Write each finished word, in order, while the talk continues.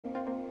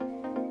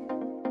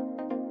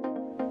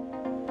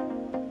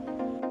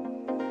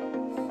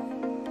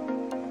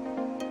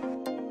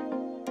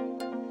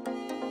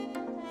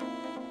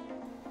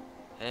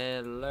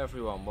Hello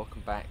everyone,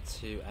 welcome back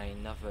to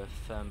another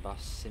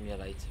Fernbus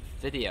simulator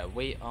video.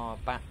 We are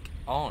back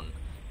on.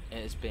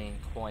 It has been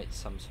quite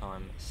some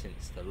time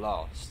since the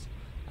last.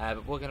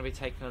 But we're going to be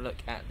taking a look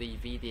at the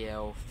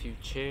VDL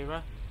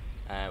Futura,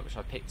 which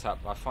I picked up.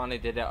 I finally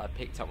did it. I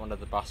picked up one of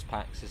the bus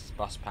packs. This is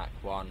bus pack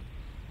 1.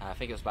 I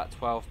think it was about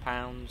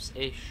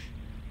 £12-ish.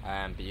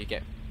 But you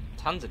get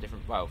tons of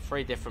different, well,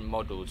 3 different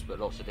models, but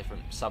lots of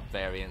different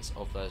sub-variants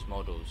of those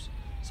models.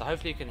 So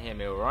hopefully you can hear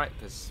me alright,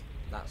 because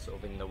that's sort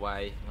of in the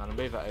way. I'm going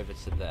to move it over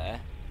to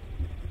there,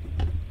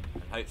 and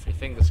hopefully,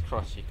 fingers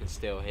crossed, you can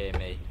still hear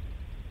me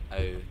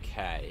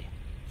okay.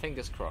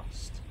 Fingers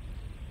crossed.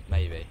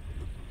 Maybe.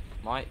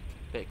 Mic,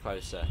 a bit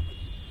closer.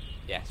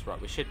 Yes, right,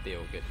 we should be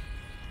all good.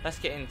 Let's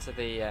get into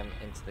the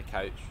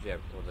coach, yeah,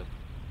 or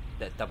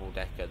the double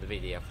decker, the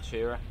VDL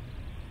Futura.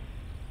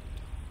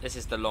 This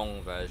is the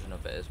long version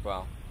of it as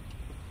well.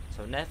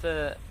 So I've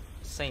never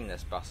seen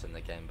this bus in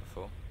the game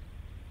before.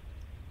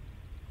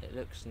 It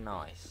looks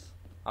nice.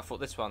 I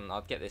thought this one,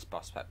 I'd get this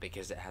bus pack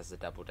because it has the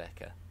double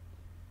decker.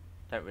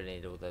 Don't really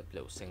need all the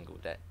little single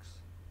decks.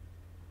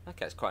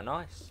 Okay, it's quite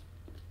nice.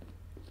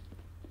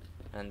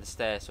 And the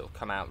stairs sort of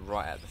come out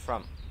right at the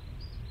front.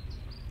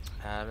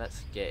 Let's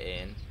get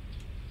in.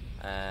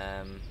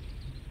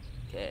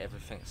 Get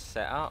everything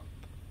set up.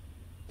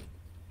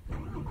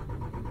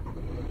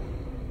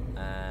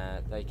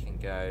 They can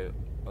go.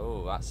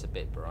 Oh, that's a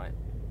bit bright.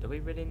 Do we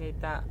really need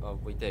that? Oh,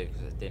 we do,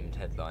 because it's a dimmed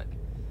headlight.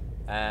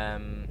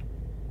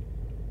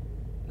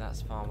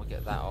 That's fine, we'll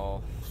get that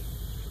off.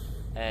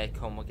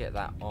 Aircon, we'll get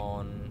that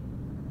on.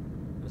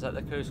 Was that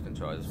the cruise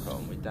control I just put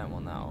on? We don't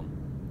want that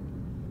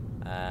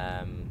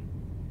on.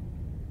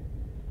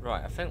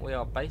 Right, I think we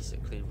are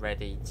basically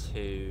ready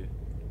to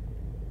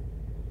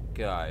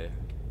go.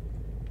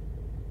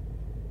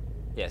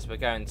 Yes, we're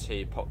going to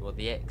the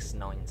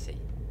X90.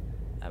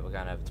 We're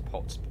going over to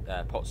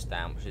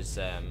Potsdam, which is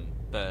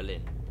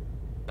Berlin,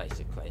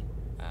 basically.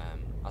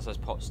 I suppose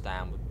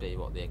Potsdam would be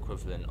what the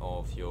equivalent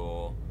of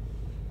your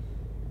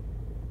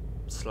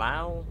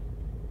Slough,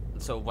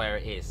 sort of where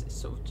it is. It's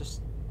sort of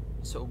just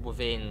sort of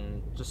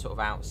within, just sort of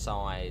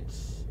outside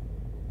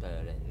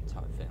Berlin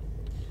type thing.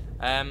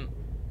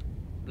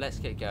 Let's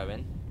get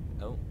going.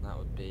 Oh, that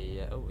would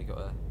be. Oh, we got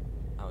a.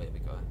 Oh yeah,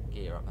 we got a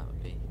gear up. That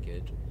would be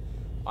good.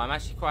 I'm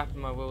actually quite happy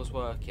my wheel's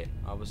working.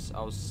 I was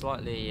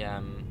slightly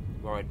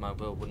worried my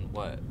wheel wouldn't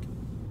work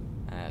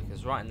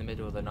because right in the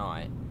middle of the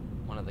night,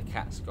 one of the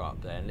cats got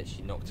up there and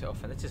literally knocked it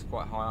off. And this is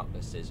quite high up.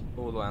 This is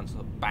all the way onto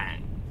the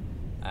bang.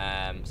 So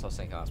I was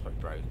thinking, oh, that's probably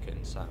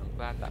broken, so I'm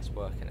glad that's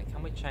working. And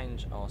can we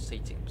change our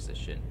seating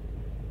position?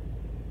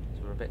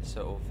 So we're a bit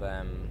sort of,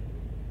 there,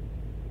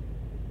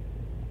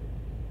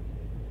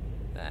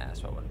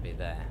 that's what I want to be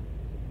there.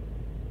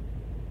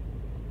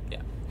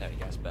 Yeah, there we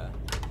go, it's better.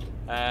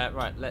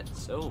 Right,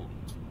 let's, oh.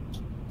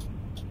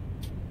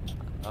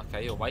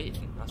 Okay, you're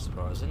waiting, that's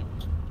surprising.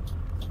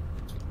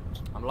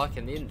 I'm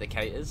liking the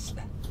indicators.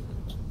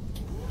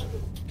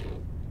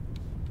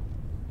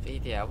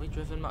 VDL, have we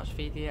driven much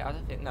VDL? I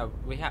don't think, no,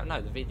 we have,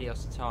 no, the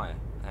VDL's a tyre.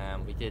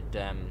 We did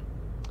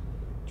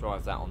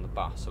drive that on the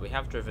bus, so we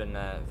have driven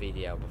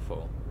VDL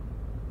before.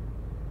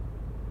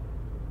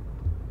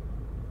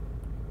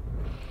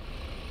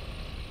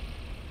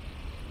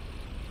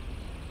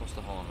 What's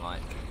the horn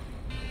like?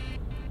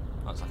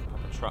 Oh, it's like a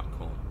proper truck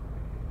horn.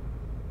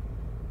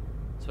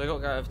 So we've got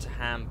to go over to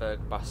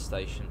Hamburg bus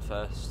station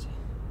first.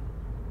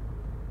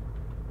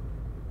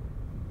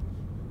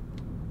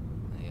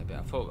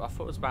 I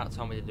thought it was about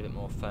time we did a bit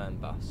more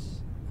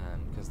Fernbus,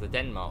 because the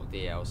Denmark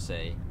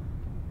DLC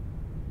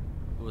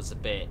was a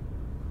bit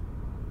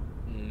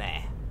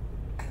meh.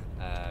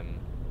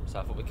 So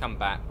I thought we'd come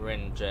back. We're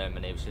in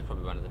Germany, which is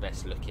probably one of the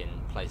best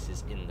looking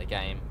places in the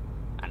game,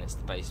 and it's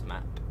the base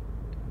map.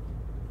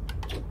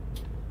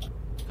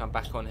 Come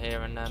back on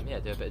here and yeah,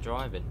 do a bit of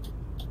driving.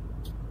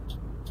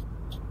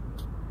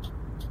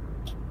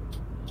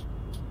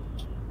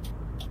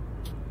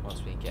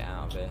 Once we get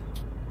out of here.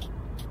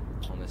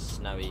 On this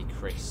snowy,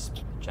 crisp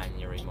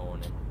January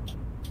morning.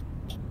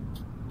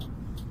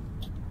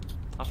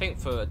 I think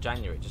for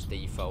January it just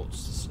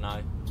defaults to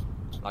snow.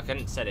 Like, I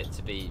didn't set it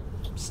to be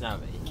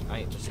snowy, I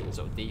think it just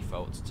sort of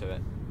defaults to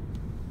it.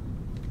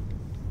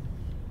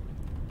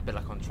 A bit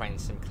like on Train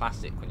Sim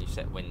Classic, when you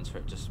set winter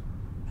it just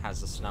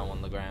has the snow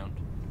on the ground.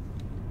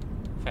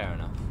 Fair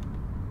enough.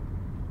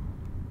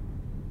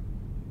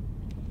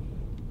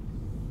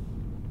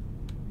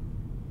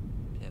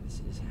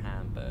 This is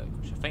Hamburg,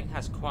 which I think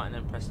has quite an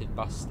impressive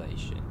bus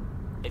station,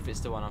 if it's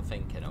the one I'm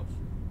thinking of.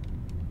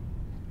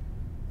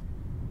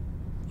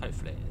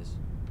 Hopefully it is.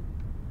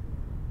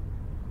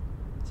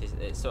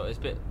 It's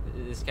a bit.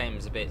 This game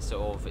is a bit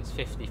sort of. It's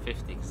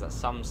 50-50 because at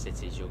some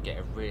cities you'll get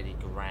a really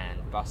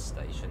grand bus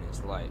station.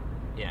 It's like,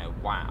 you know,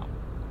 wow,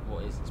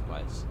 what is this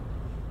place?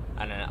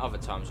 And then at other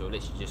times you'll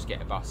literally just get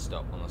a bus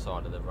stop on the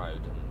side of the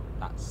road, and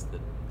that's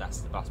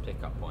the bus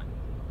pickup point.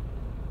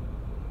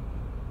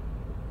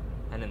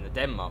 And in the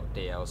Denmark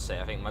DLC,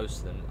 I think most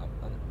of them,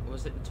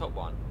 was it the top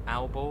one?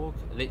 Aalborg?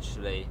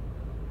 Literally,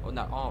 oh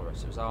no,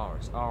 Aarhus, it was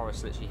Aarhus.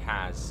 Aarhus literally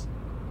has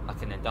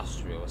like an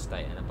industrial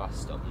estate and a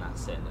bus stop, and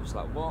that's it. And it was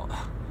like, what?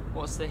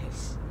 What's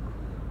this?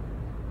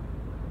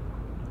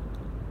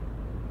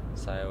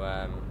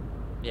 So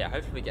yeah,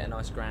 hopefully we get a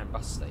nice grand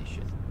bus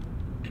station.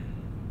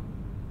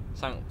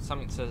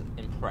 Something to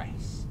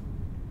impress.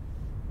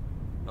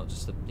 Not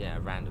just a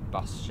random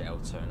bus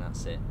shelter and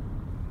that's it.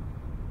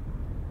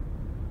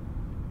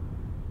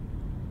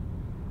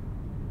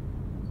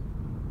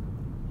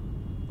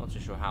 Not too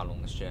sure how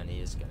long this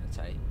journey is going to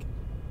take.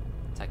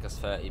 Take us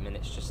 30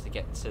 minutes just to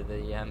get to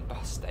the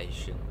bus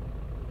station.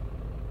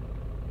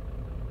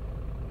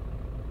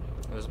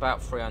 It was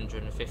about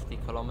 350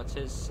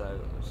 kilometres, so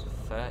it was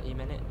 30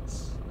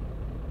 minutes.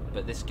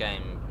 But this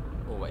game,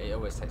 it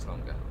always takes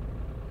longer.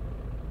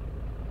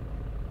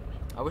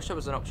 I wish there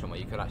was an option where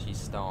you could actually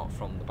start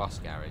from the bus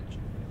garage,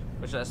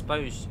 which I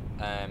suppose,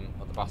 or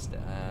the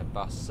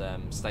bus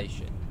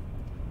station.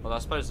 Well, I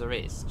suppose there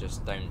is.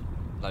 Just don't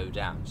load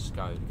out. Just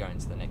go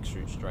into the next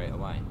route straight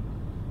away,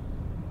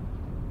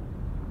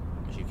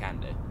 which you can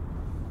do.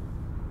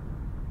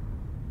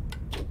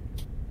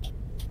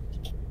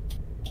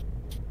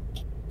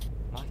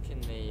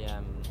 Liking the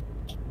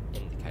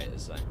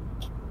indicators though.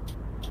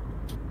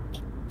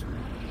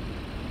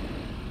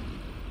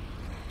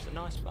 It's a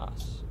nice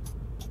bus.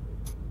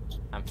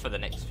 And for the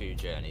next few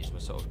journeys,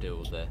 we'll sort of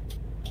do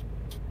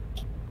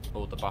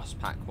all the bus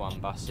pack 1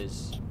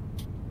 buses.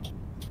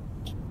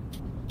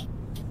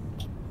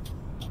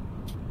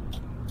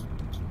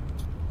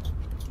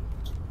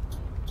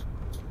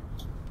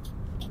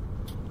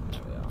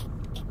 There we are.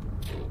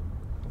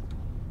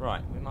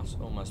 Right, we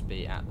must almost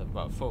be at the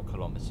 4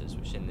 kilometres,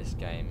 which in this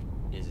game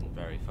isn't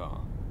very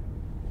far.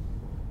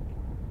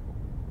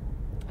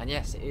 And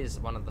yes, it is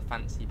one of the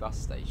fancy bus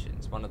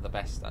stations, one of the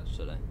best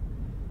actually.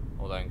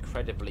 Although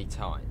incredibly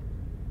tight.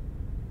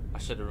 I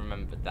should have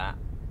remembered that.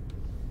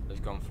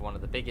 We've gone for one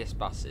of the biggest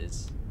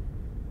buses,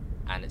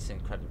 and it's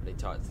incredibly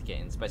tight to get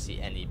in, especially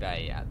any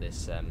bay at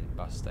this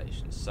bus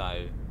station.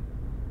 So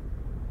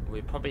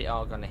we probably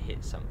are going to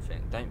hit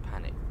something. Don't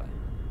panic though.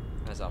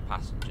 There's our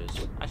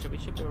passengers. Actually,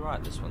 we should be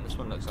alright. This one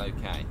looks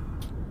okay.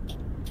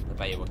 The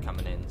bay we're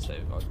coming into.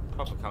 I'll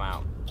probably come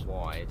out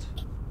wide.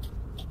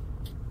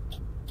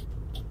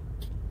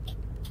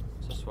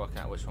 Just working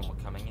out which one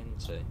we're coming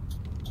into.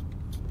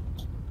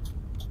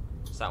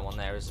 That one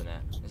there, isn't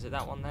it? Is it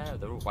that one there?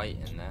 They're all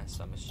waiting there,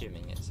 so I'm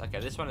assuming it's okay.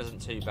 This one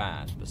isn't too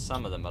bad, but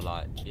some of them are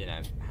like,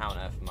 how on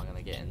earth am I going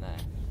to get in there?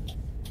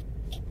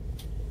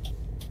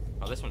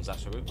 Oh, this one's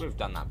actually, we've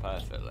done that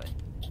perfectly.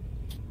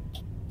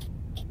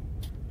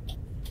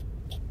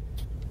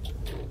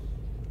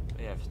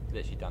 We have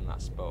literally done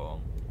that spot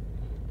on.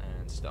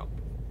 And stop.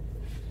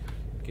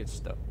 Good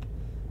stop.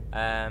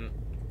 Right.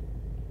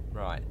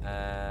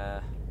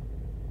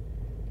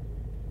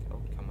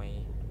 Cool. Can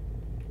we?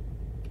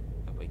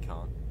 We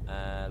can't.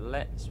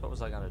 What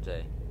was I going to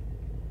do?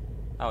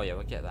 Oh yeah,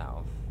 we'll get that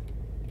off.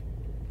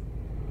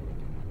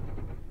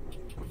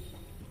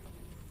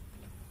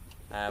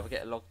 We'll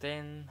get logged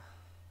in.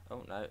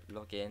 Oh no,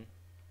 log in.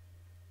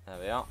 There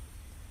we are.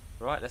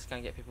 Right, let's go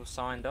and get people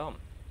signed on.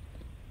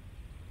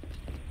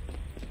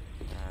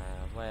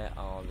 Where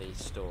are these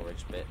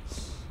storage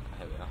bits?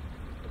 Here we are.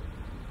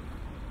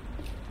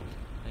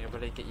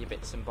 Everybody get your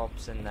bits and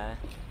bobs in there.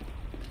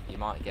 You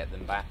might get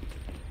them back.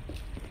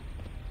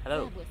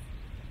 Hello. Fernbus.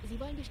 Sie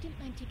wollen bestimmt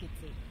mein Ticket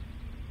sehen.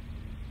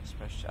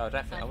 Oh,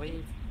 definitely. Are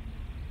we?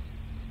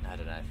 I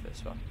don't know if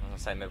this one. I was going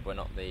to say maybe we're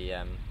not the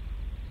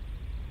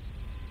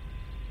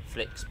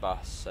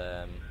Flixbus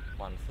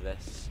one for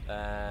this.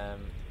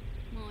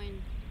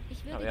 Moin.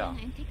 Ich würde we gerne are.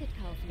 ein Ticket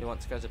kaufen. You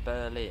want to go to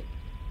Berlin?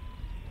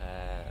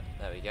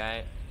 There we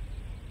go.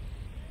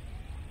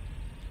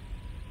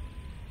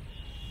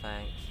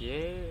 Thank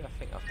you. I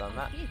think I've done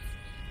that. Auf geht's.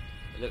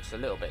 It looks a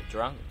little bit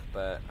drunk,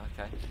 but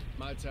okay.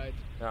 Mahlzeit.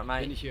 Alright,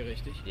 mate. Bin ich hier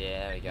richtig?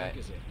 Yeah, there we go.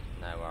 Danke sehr.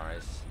 No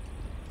worries.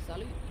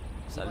 Salut.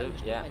 Sie Salut, wollen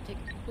bestimmt yeah. mein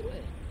Ticket. Cool.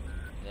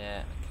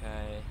 Yeah,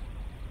 okay.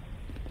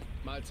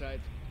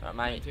 Mahlzeit. Alright,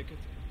 Mein mate. Ticket.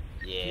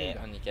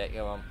 Yeah, on you get,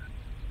 go on.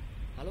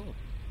 Hallo.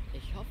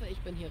 Ich hoffe, ich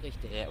bin hier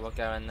richtig. Yeah, we'll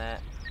go in there.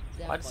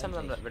 Sehr Why do some of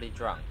them freundlich. look really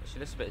drunk? She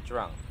looks a bit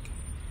drunk.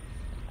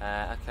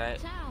 Okay.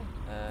 Ciao.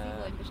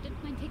 Sie wollen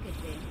bestimmt mein Ticket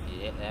sehen.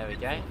 Yeah, there we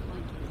go. Sehr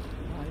freundlich.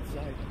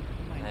 Mahlzeit.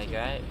 There you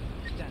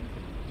go.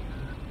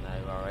 No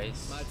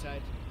worries.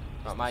 Mahlzeit.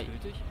 Right, Ist mate. das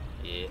gültig?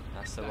 Yeah,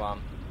 that's the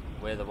one.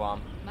 We're the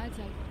one.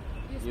 Mahlzeit.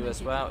 Hier ist You mein as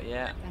Ticket. well,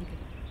 yeah. Danke.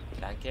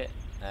 Thank it.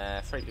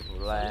 3 people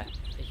there.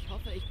 Ich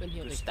hoffe, ich bin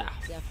hier Good richtig.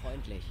 stuff. Sehr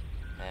freundlich.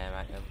 Yeah,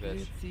 mate, I'm good.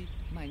 Grüezi.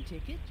 Mein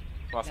Ticket?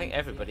 Well, I think Danke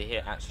everybody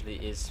here actually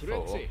is for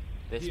Grüezi.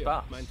 this Hier,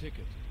 bus. mein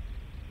Ticket.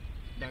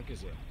 Danke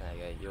sehr. There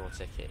you go, your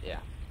ticket,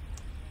 yeah.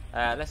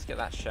 Let's get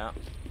that shut,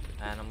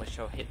 and then we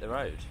shall hit the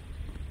road.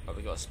 But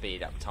we've got to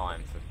speed up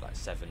time for like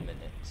 7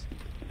 minutes.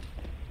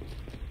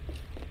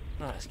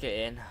 Right, let's get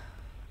in.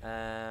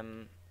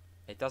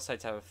 It does say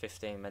to have a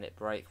 15-minute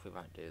break. We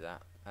won't do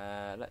that.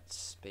 Let's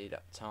speed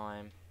up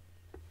time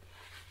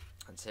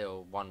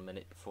until 1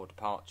 minute before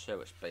departure,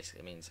 which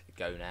basically means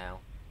go now.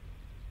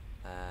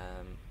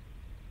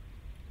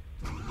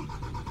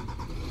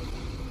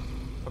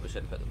 Probably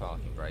should have put the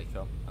parking brake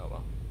on. Oh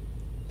well.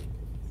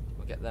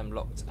 get them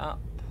locked up.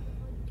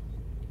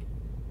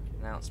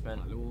 Announcement.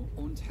 Hallo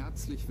und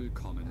herzlich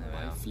willkommen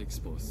bei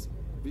Flixbus.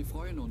 Wir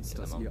freuen uns,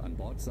 dass ihr an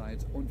Bord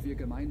seid und wir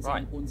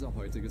gemeinsam unser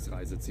heutiges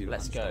Reiseziel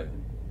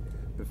ansteuern.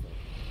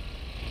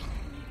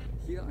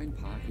 Hier ein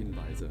paar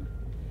Hinweise.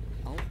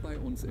 Auch bei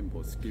uns im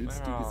Bus gilt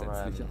die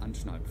gesetzliche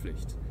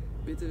Anschnallpflicht.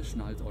 Bitte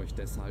schnallt euch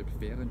deshalb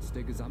während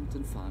der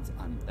gesamten Fahrt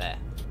an.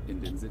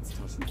 In den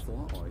Sitztaschen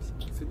vor euch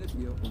findet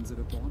ihr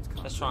unsere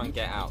Bordkarte mit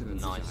weiteren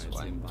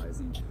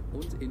Sicherheitshinweisen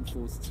und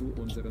Infos zu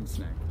unserem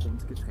Snack-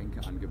 und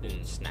Getränkeangebot.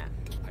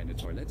 Eine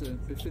Toilette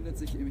befindet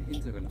sich im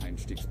hinteren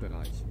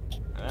Einstiegsbereich.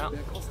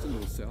 Wer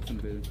kostenlos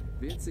surfen will,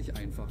 wählt sich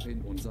einfach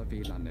in unser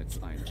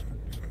WLAN-Netz ein.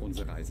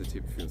 Unser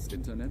Reisetipp fürs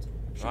Internet?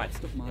 Schaut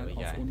doch mal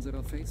auf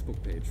unserer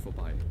Facebook-Page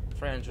vorbei.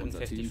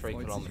 Unser Team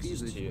freut sich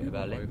riesig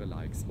über eure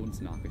Likes und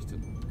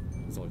Nachrichten.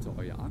 Sollte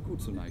euer Akku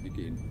zur Neige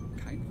gehen,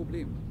 kein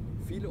Problem.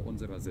 Viele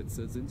unserer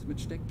Sitze sind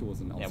mit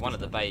Steckdosen ausgestattet. One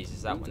of the bays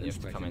is that one you have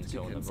to come into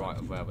on the right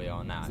of where we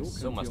are now.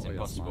 It's almost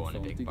impossible in a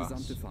big die bus.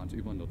 gesamte Fahrt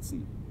über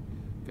nutzen.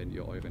 Wenn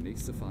ihr eure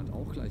nächste Fahrt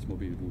auch gleich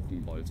mobil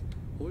buchen wollt,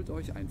 holt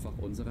euch einfach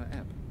unsere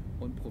App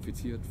und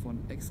profitiert von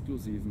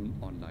exklusiven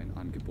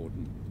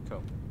Online-Angeboten.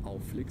 Cool.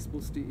 Auf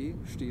flixbus.de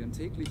stehen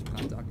täglich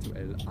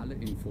brandaktuell alle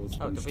Infos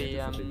und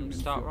Städteverbindungen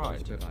für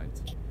euch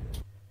bereit.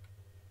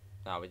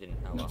 No, we didn't.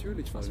 Oh, well.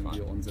 Natürlich wollen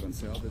wir unseren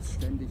Service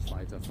ständig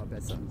weiter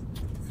verbessern.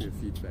 Für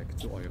Feedback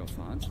zu eurer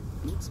Fahrt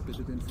nutzt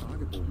bitte den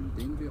Fragebogen,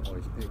 den wir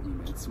euch per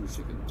E-Mail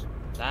zuschicken.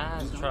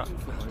 That's true.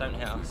 Don't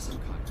hit us.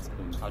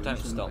 Oh, don't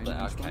stop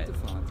there. Okay.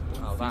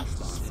 Oh,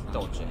 that's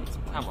dodgy.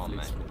 Come on,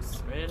 mate.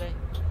 Really?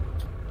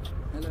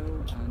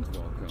 Hello and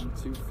welcome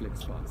to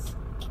Flixbus.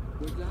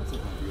 We're glad to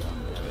have you on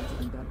board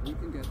and that we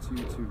can get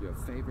you to your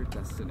favorite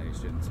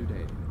destination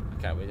today.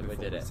 Okay, we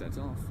did it. Set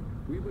off,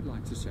 we would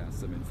like to share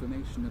some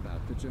information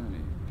about the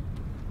journey.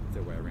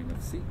 The wearing of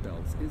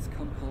seatbelts is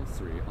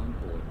compulsory on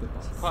board the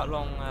bus. Quite a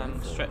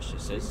long stretch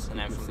this is, and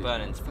then from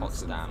Berlin to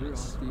Potsdam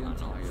it's not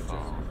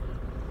far.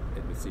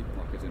 In the seat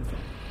pocket in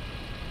front.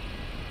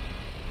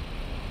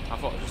 I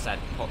thought I just had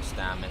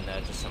Potsdam in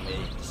there just so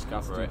we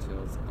discover it.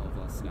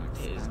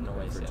 It is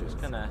noisy. I'm just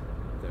gonna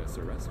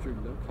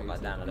put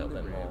that down a little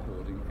bit more.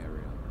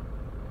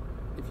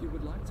 If you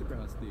would like to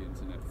browse the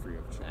internet free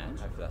of charge,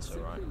 hopefully that's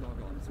alright. simply log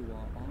on to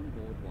our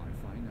onboard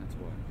Wi-Fi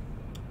network.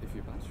 If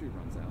your battery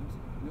runs out,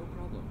 no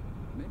problem.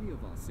 Many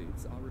of our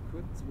seats are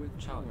equipped with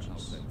power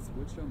outlets,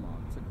 which are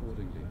marked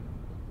accordingly.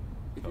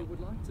 If you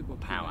would like to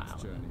book your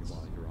next journey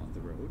while you're on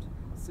the road,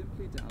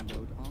 simply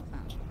download our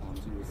app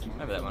onto your smartphone.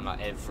 Remember that one,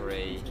 like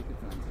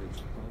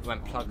when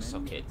plug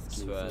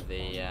sockets were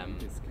the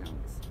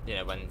you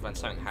know, when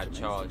something had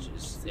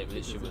chargers, it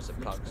literally was a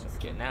plug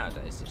socket.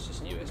 Nowadays it's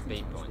just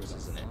USB points,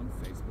 isn't it?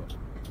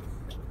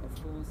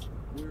 Of course,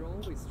 we're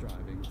always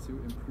striving to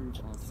improve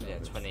our service. Yeah,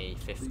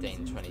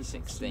 2015,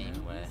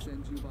 2016, where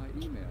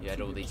you had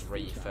all these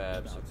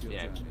refurbs of, you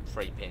know,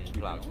 3-pin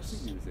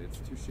plugs,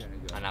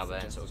 and now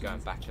they're sort of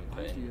going back and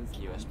putting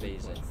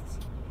USBs in.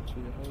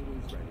 We're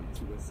always ready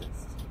to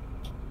assist.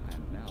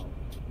 And now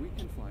we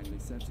can finally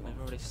set off. We've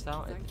already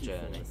started the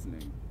journey.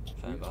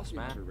 Fernbus,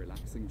 man. Have a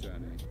relaxing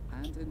journey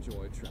and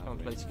enjoy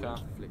traveling with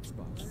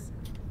Flixbus.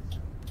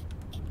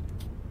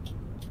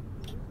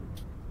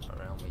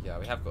 Around we go.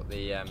 We have got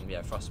the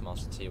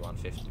Thrustmaster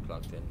T150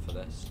 plugged in for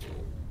this.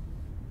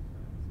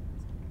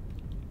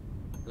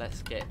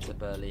 Let's get to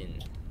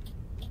Berlin,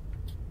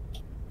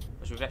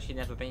 which we've actually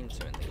never been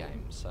to in the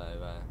game, so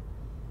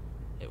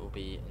it will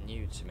be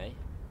new to me.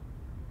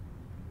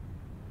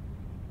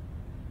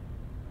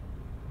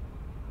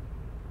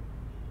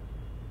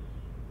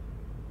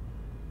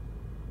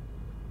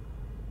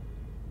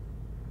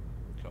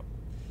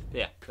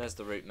 Yeah, there's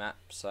the route map.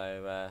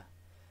 So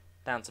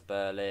down to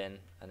Berlin,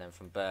 and then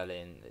from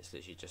Berlin it's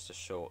literally just a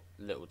short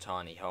little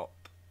tiny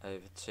hop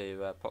over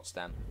to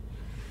Potsdam,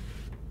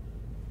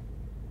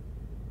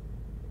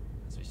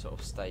 as we sort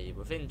of stay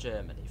within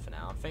Germany for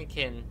now. I'm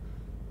thinking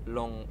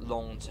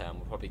long term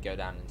we'll probably go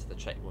down into the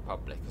Czech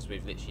Republic, because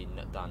we've literally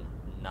done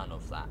none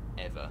of that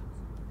ever.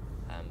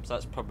 So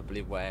that's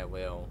probably where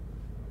we'll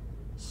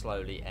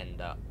slowly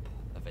end up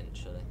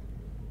eventually.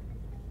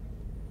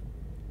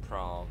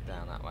 Prague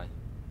down that way,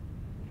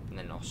 and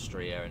then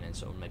Austria, and then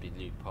sort of maybe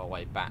loop our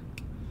way back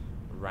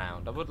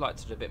around. I would like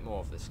to do a bit more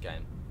of this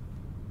game,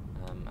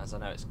 as I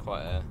know it's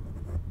quite a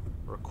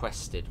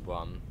requested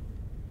one.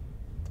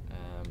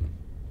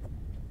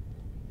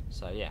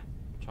 So yeah,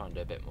 try and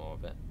do a bit more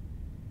of it.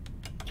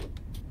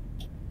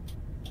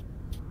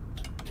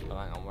 Oh,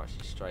 hang on, we're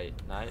actually straight.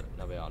 No,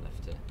 we are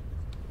left here.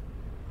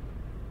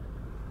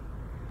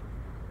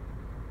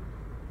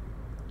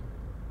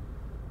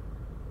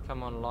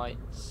 Come on,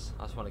 lights.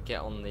 I just want to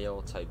get on the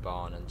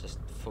autobahn and just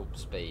full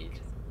speed.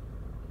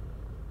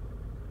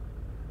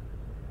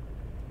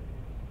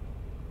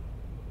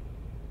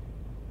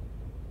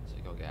 So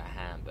we've got to get a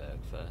Hamburg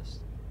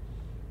first,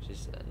 which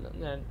is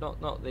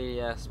not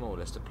the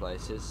smallest of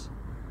places.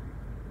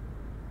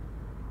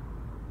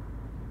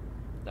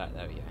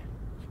 There we go.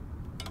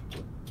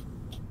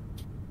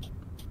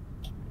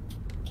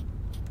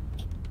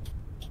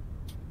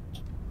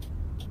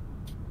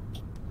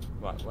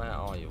 where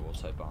are you,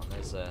 Autobahn?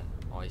 There's a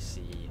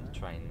IC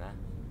train there.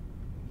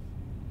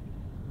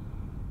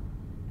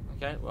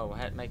 Okay, well,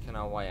 we're making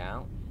our way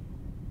out.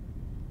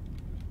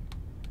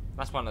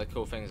 That's one of the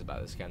cool things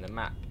about this game. The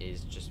map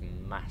is just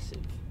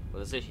massive.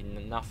 Well, there's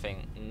literally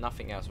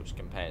nothing else which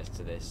compares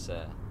to this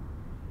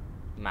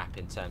map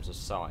in terms of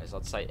size.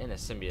 I'd say in a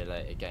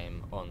simulator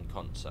game on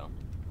console,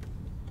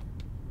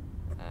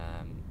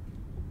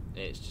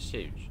 it's just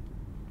huge.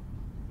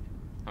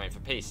 I mean, for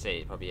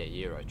PC, probably a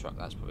Euro Truck.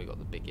 That's probably got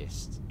the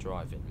biggest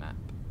driving map.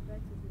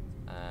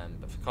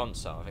 But for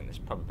console, I think this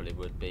probably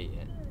would be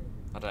it.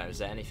 I don't know. Is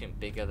there anything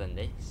bigger than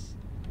this?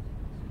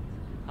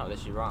 Oh,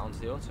 literally right onto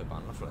the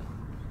Autobahn. Lovely.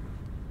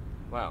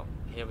 Well,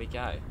 here we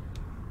go.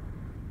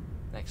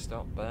 Next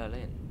stop,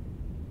 Berlin.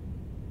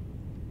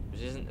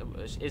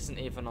 Which isn't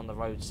even on the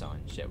road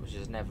signs yet, which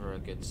is never a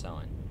good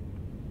sign.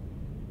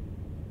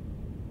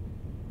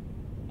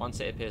 Once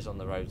it appears on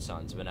the road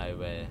signs, we know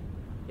we're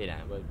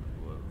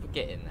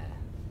getting there.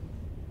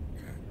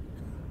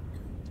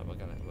 So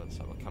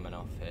we're coming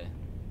off here.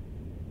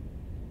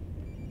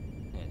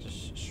 Yeah,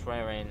 just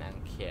Schwerin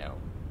and Kiel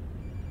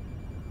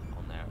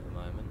on there at the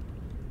moment.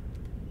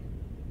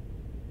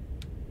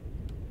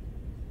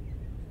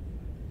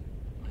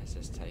 Where's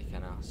this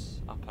taking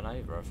us? Up and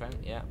over, I think.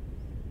 Yeah.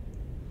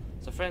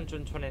 So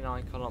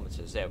 329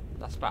 kilometres. Yeah,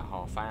 that's about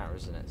half hour,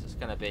 isn't it? So it's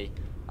going to be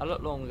a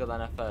lot longer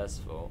than I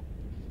first thought,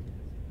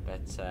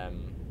 but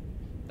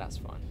that's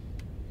fine.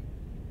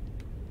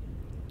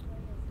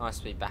 Nice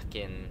to be back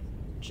in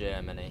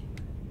Germany.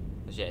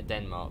 Because yeah,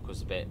 Denmark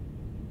was a bit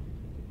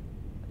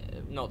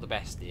not the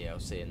best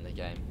DLC in the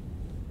game.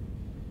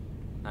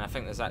 And I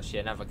think there's actually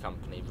another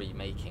company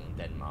remaking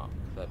Denmark.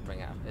 They'll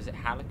bring out, is it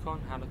Halicon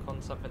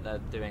something? They're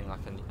doing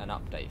like an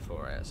update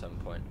for it at some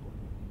point,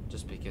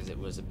 just because it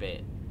was a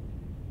bit,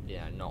 you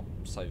know, not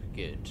so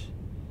good.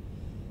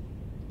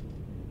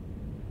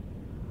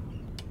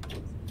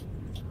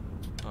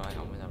 Oh, hang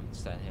on, we don't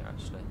stay here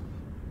actually.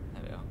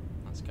 There we are.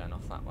 That's going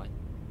off that way.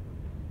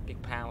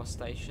 Big power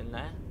station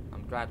there.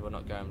 I'm glad we're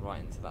not going right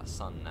into that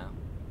sun now.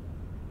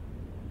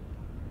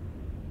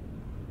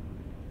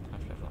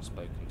 Hopefully I've not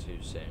spoken too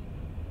soon.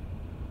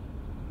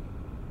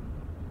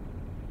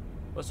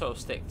 We'll sort of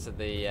stick to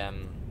the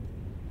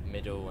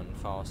middle and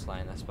fast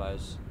lane, I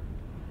suppose.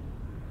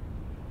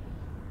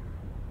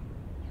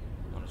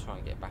 I want to try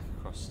and get back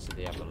across to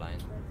the other lane.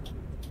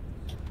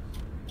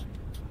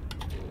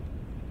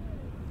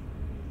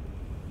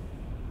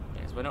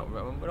 Yes, we're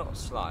not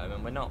slow. I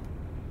mean, we're not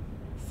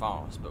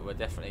fast, but we're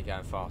definitely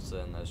going faster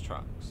than those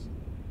trucks.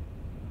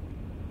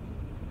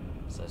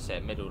 So, say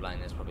middle lane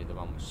is probably the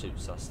one which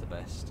suits us the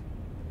best.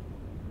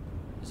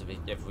 As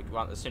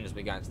soon as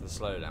we go into the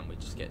slow lane, we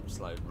just get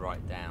slowed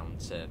right down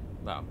to,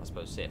 well, I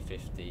suppose say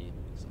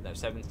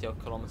 70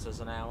 odd kilometres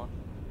an hour.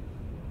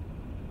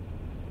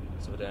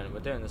 So we're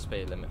doing the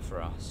speed limit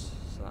for us,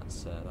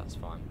 so that's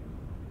fine.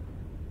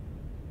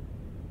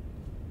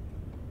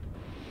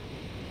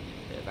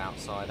 Bit of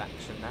outside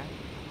action there.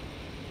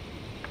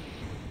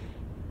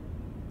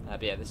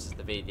 But yeah, this is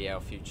the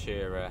VDL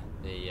Futura,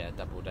 the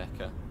double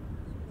decker.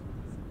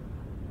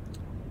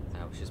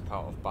 Which is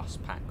part of Bus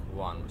Pack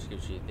 1, which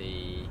gives you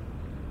the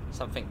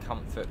something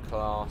comfort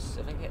class.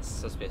 I think it's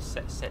supposed to be a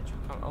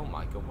Cetra. Oh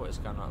my god, what is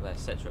going on there?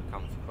 Cetra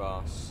comfort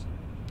class,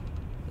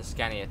 the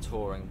Scania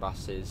touring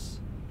buses,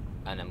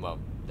 and then, well,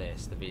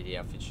 this, the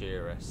VDL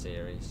Futura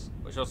series,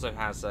 which also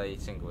has a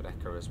single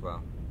decker as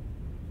well,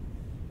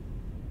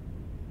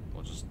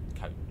 or just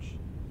coach.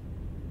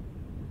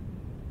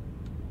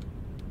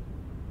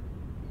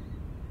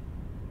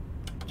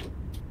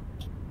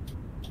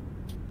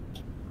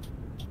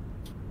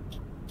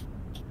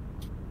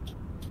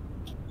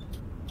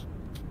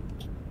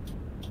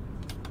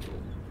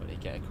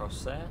 Get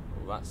across there.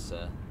 Well, that's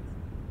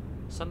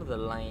some of the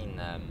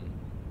lane,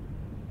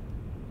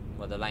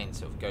 where the lanes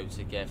sort of go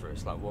together.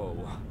 It's like, whoa,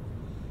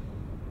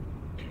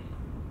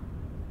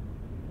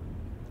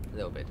 a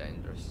little bit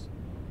dangerous.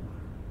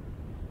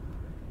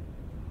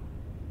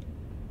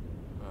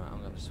 Alright, I'm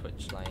going to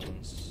switch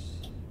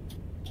lanes.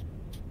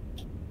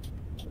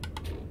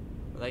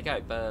 There you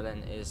go,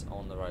 Berlin is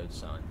on the road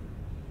sign.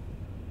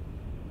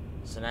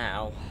 So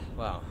now,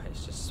 well,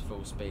 it's just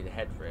full speed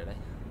ahead really.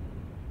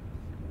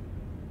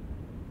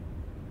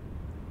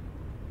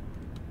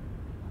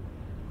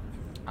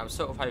 I'm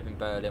sort of hoping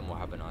Berlin will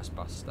have a nice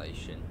bus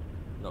station,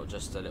 not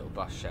just a little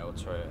bus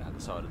shelter at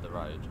the side of the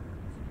road.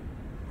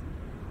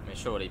 I mean,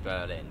 surely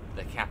Berlin,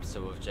 the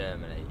capital of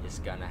Germany, is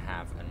going to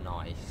have a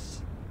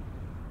nice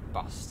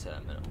bus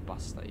terminal,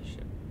 bus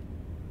station.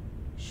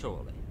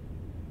 Surely.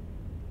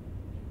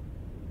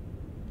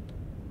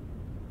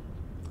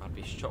 I'd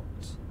be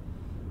shocked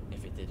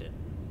if it didn't.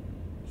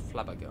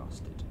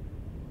 Flabbergasted.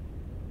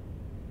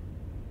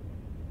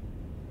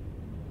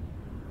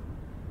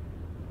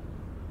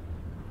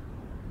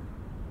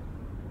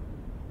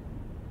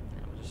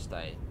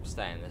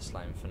 Stay in this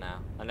lane for now.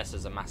 Unless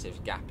there's a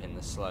massive gap in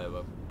the slow,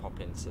 we'll pop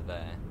into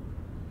there.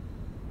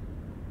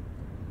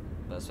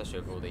 But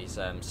especially with all these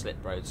slip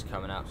roads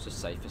coming up, it's just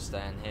safer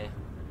staying here.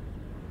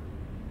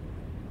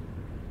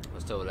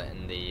 still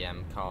letting the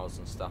cars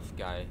and stuff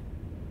go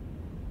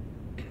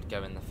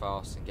in the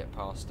fast and get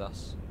past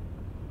us.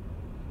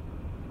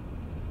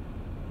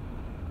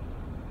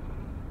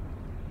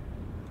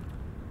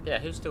 Yeah,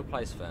 who still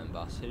plays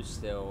Fernbus? Who's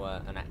still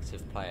an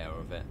active player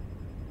of it?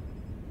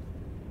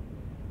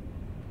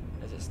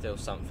 Is it still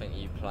something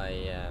you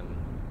play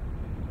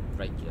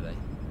regularly?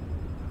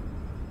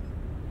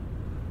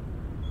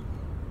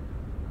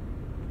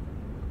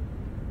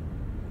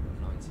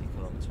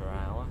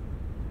 km/h.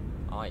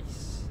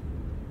 Ice.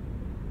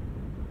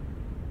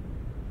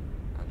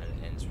 And then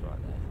it ends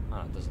right there.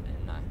 Oh, it doesn't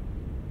end, no.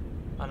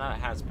 Oh no, it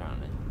has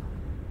apparently.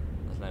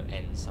 There's no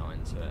end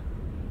sign to it.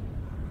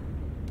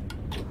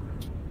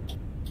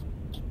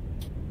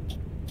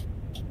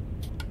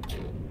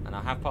 And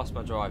I have passed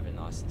my driving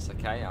licence,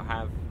 okay? I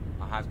have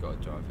got a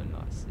driving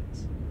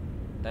licence.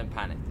 Don't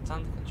panic, it's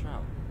under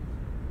control.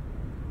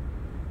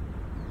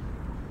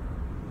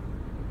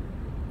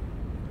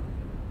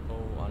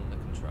 All under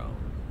control.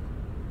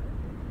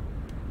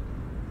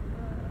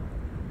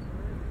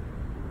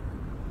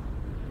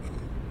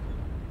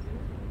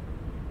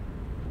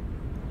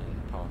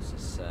 Pass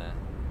this.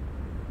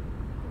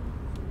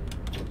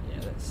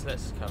 Yeah,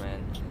 let's come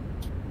in.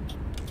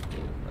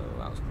 Oh,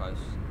 that was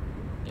close.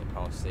 Get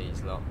past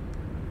these lot.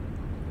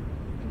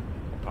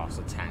 Or past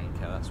the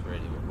tanker. That's really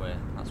what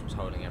that's what's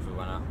holding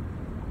everyone up.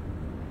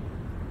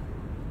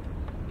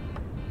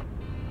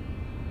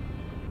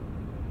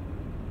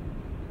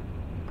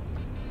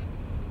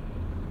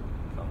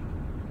 Cool.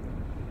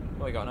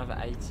 Well, we got another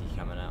 80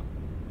 coming up.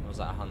 Or was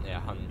that 100?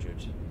 Yeah,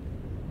 100.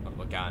 But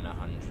we're going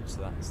 100,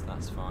 so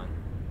that's fine.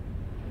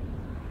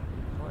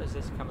 What is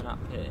this coming up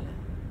here?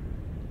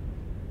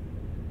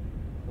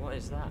 What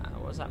is that?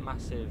 What's that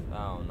massive?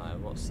 Oh no,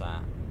 what's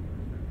that?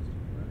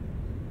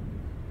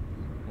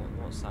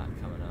 What's that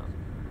coming up?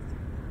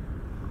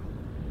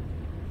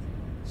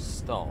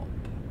 Stop,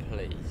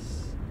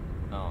 please.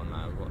 Oh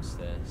no, what's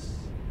this?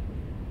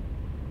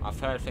 I've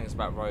heard things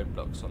about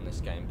roadblocks on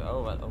this game, but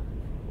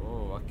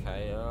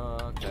okay,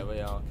 okay, we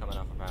are coming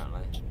up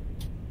apparently.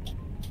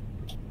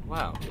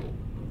 Well,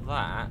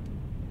 that.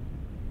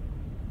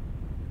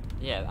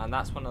 Yeah, and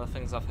that's one of the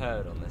things I've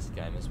heard on this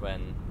game is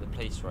when the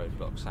police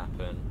roadblocks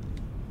happen.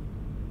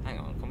 Hang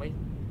on, can we?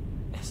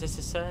 Is this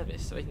a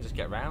service so we can just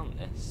get around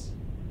this?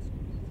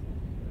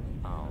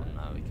 Oh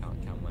no, we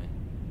can't, can we?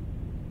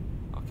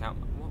 I can't.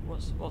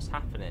 What's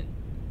happening?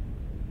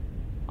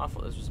 I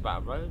thought this was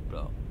about a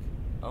roadblock.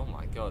 Oh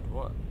my god,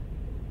 what?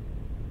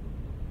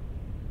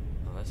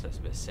 Oh, this looks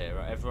a bit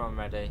serious. Everyone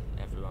ready?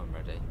 Everyone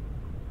ready?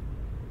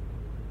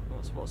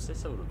 What's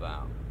this all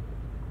about?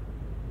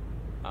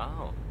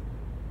 Oh.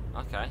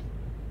 Okay,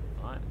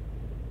 right.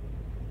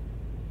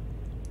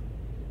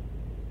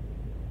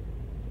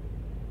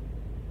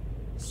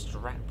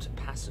 Strapped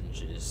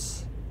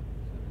passengers.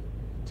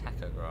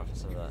 Tachograph,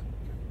 so that.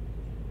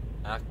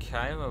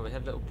 Okay, well we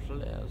had a little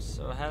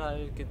so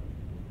hello, good.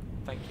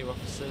 Thank you,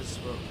 officers.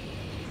 Well,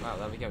 wow,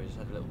 there we go. We just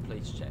had a little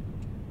police check.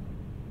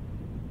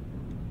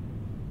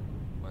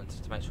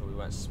 Wanted to make sure we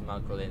weren't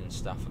smuggling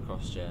stuff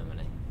across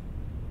Germany.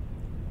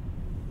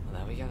 Well,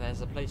 there we go.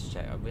 There's a police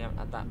check. We haven't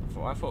had that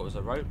before. I thought it was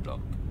a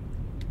roadblock.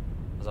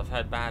 Because I've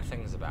heard bad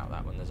things about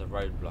that when there's a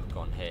roadblock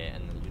on here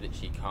and you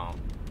literally can't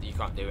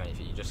do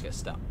anything, you just get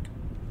stuck.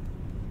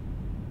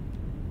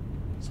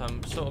 So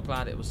I'm sort of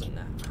glad it wasn't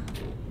that.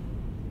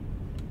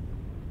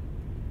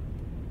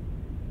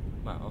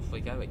 Well, off we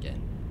go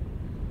again.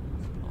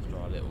 After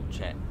our little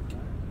check.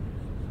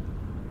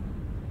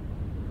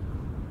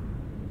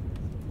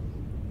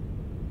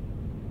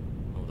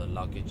 All the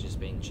luggage is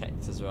being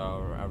checked as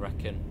well, I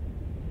reckon.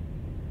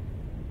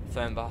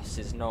 Fernbus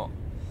is not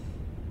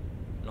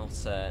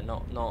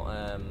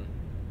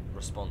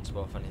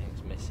responsible if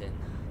anything's missing.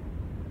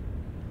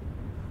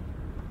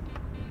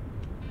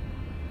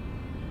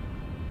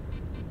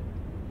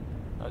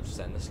 I'll just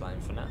end this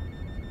lane for now.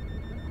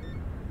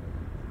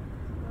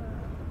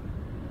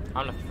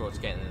 I'm looking forward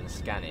to getting in the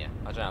Scania.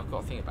 I don't know, I've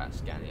got a thing about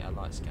Scania. I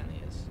like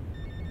Scanias.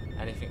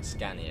 Anything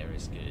Scania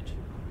is good.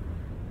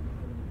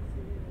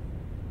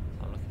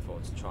 So I'm looking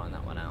forward to trying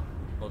that one out.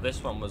 Well,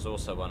 this one was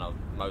also one I'm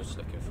most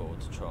looking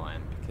forward to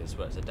trying because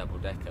it's a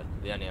double-decker.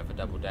 The only other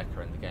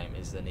double-decker in the game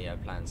is the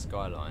Neoplan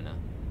Skyliner,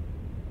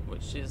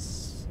 which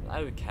is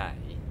okay.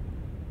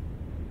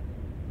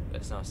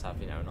 But it's nice to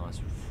have, you know, a nice,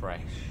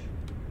 fresh,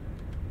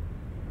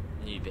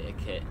 new bit of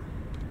kit.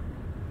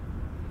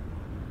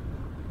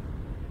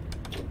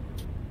 Come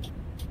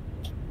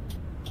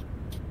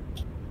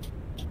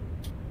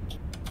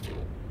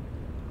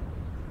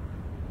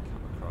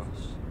across.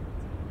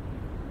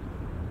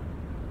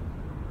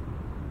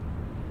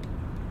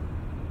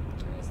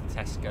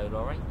 Tesco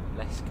lorry,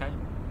 Lesco.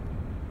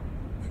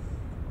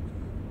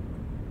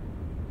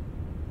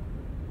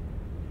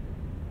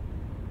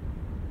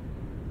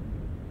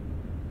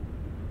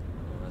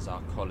 There's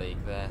our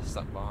colleague there,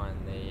 stuck behind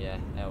the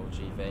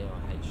LGV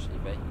or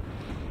HGV.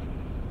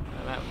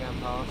 And that we're going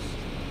past.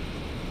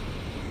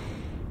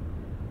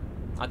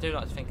 I do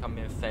like to think I'm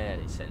being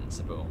fairly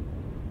sensible.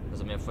 Because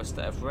I mean, if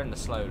we're in the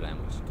slow lane,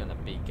 we're just going to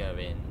be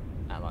going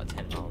at like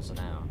 10 miles an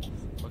hour.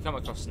 We'll come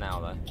across now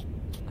though.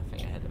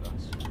 Nothing ahead of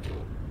us.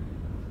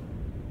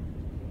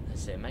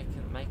 That's it.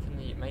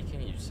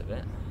 Making use of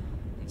it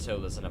until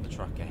there's another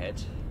truck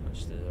ahead,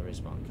 which there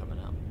is one coming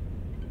up.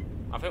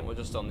 I think we're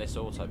just on this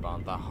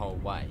autobahn the whole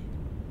way.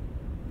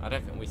 I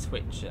don't think we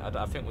switch.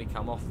 I think we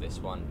come off this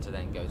one to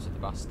then go to the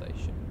bus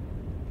station.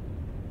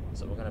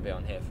 So we're going to be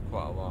on here for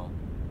quite a while.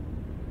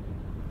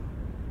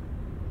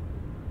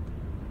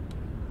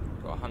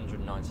 Got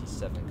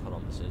 197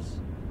 kilometres.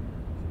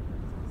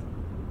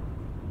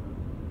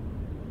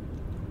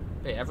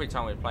 But every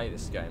time we play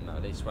this game, though,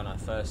 at least when I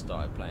first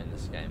started playing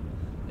this game,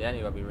 the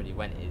only way we really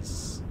went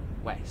is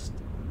west.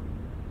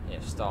 You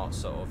know, start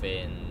sort of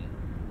in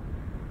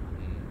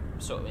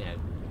sort of, you know,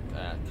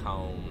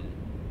 Cologne,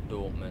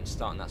 Dortmund,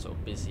 starting that sort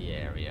of busy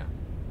area,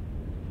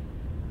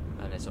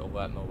 and then sort of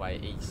work my way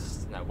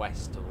east, no,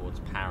 west towards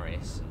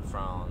Paris and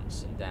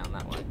France and down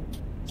that way.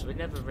 So we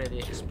never really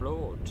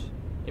explored,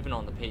 even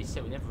on the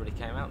PC. We never really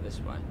came out this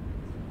way.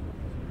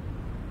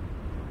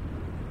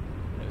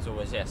 It was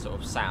always, yeah, sort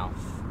of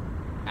south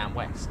and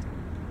west.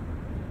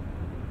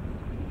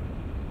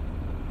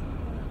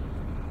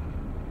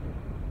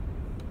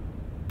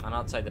 And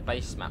I'd say the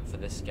base map for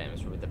this game is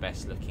probably the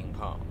best looking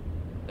part.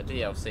 The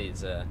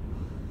DLCs are,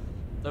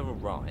 they're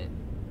alright.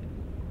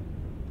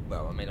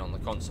 Well, I mean, on the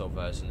console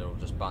version they're all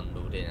just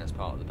bundled in as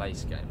part of the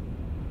base game.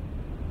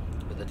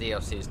 But the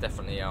DLCs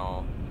definitely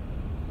are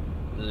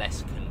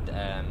less,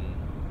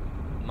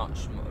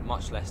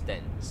 much less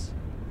dense.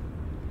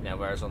 You know,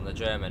 whereas on the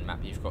German map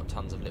you've got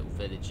tons of little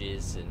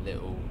villages and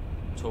little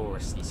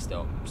touristy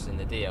stops. In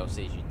the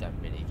DLCs you don't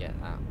really get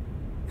that.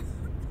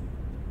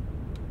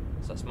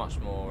 So it's much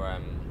more,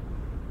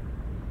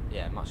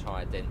 yeah, much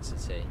higher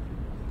density.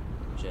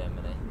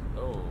 Germany.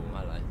 Oh,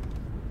 hello.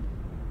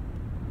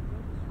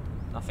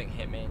 Nothing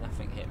hit me,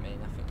 nothing hit me,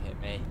 nothing hit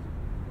me.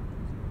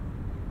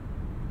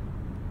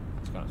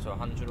 It's gone up to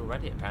 100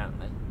 already,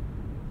 apparently.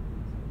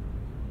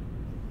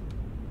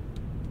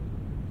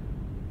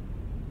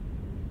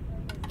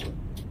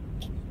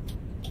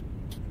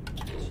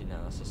 Actually,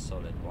 no, that's a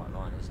solid white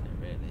line, isn't it,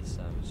 really?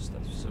 So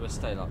we'll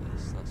stay like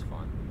this, that's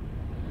fine.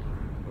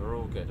 We're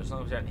all good. As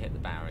long as we don't hit the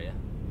barrier,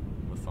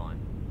 we're fine.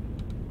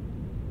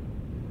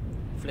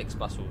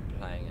 Flixbus will be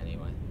playing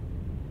anyway.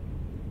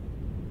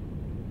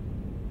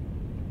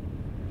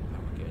 Oh,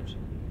 we're good.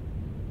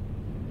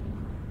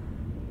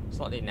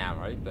 Slightly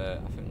narrow, but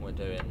I think we're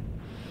doing...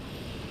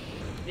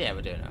 yeah,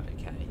 we're doing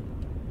okay.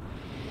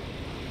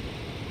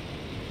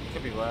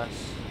 Could be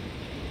worse.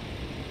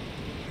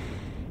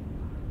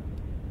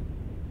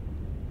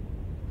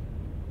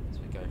 As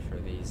we go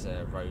through these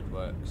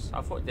roadworks. I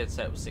thought it did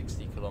say it was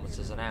 60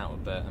 kilometres an hour,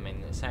 but I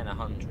mean, it's saying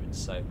 100,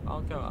 so I'll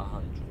go at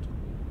 100.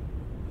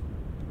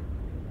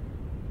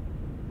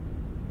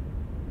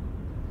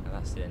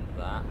 That's the end of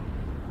that.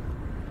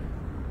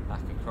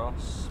 Back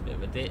across, bit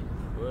of a dip,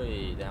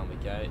 whee, down we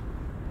go,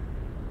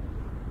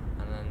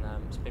 and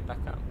then speed back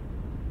up.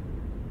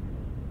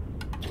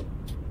 No,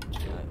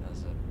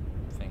 there's a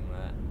thing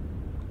there.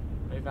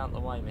 Move out the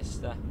way,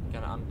 mister.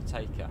 You're gonna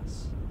undertake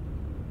us,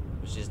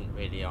 which isn't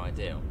really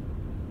ideal.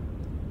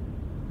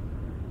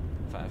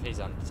 In fact, if he's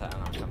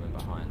undertaken, I'm coming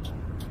behind.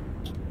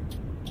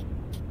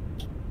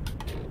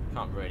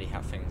 Can't really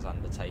have things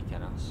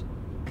undertaking us.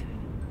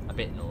 A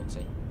bit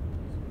naughty.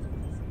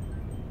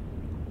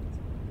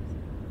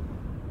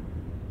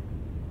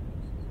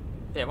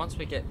 Yeah, once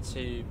we get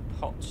to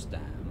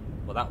Potsdam,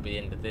 well, that'll be the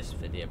end of this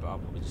video, but I'll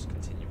probably just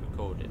continue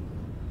recording.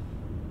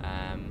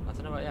 I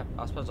don't know, yeah,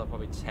 I suppose I'll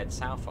probably just head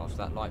south after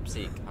that,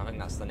 Leipzig. I think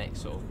that's the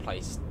next sort of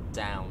place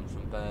down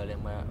from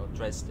Berlin, or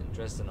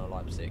Dresden or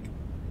Leipzig.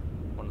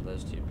 One of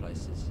those two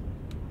places.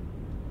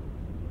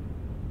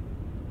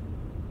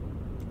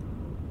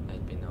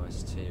 It'd be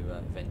nice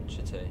to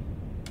venture to.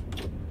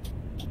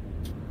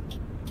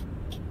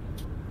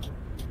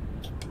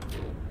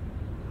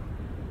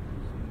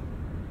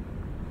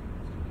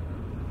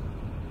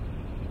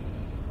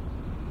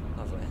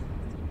 Lovely.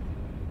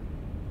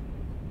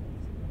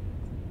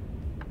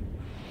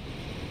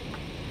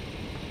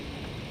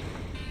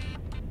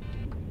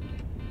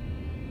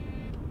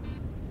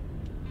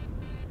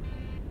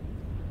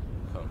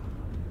 Cool.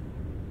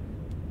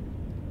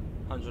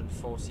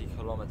 140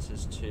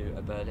 kilometers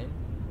to Berlin.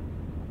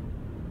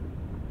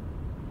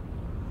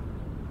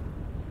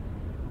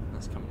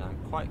 That's coming down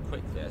quite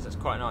quickly. It's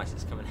quite nice.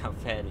 It's coming down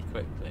fairly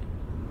quickly.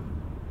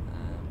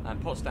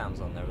 And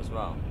Potsdam's on there as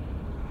well.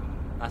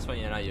 That's when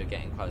you know you're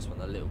getting close, when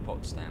the little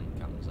Potsdam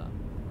comes up.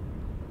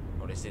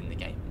 Or it's in the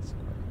game. It's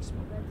quite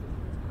small.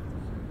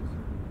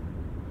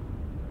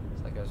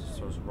 So that goes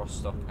towards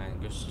Rostock and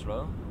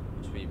Güstrow,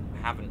 which we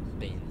haven't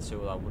been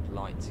to, I would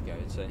like to go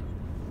to.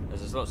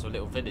 There's lots of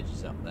little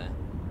villages up there,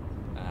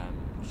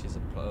 which is a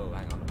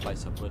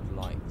place I would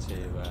like to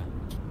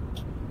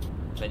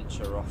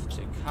venture off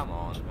to. Come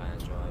on, van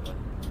driver.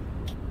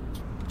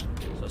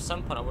 So at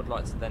some point I would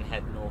like to then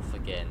head north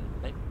again.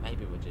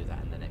 Maybe we'll do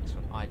that in the next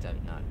one. I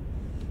don't know.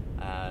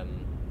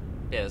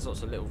 Yeah, there's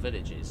lots of little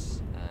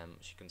villages,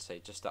 which you can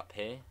see just up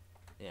here.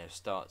 You know,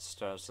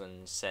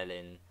 Stralsund,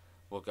 Selin,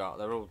 will go up.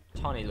 They're all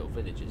tiny little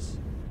villages,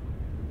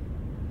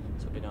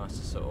 so it'd be nice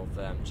to sort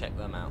of check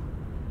them out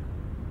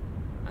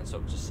and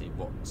sort of just see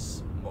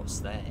what's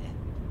there.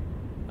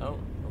 Oh,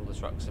 all the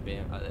trucks are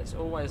being. There's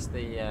always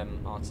the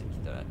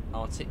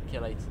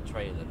articulated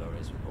trailer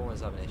lorries.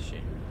 Always have an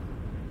issue.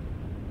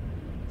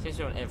 Seems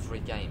to be on every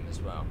game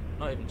as well.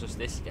 Not even just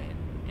this game.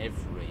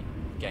 Every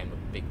game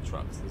with big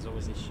trucks, there's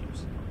always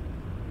issues.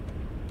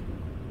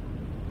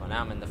 Well,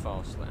 now I'm in the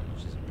fast lane,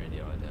 which isn't really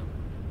ideal.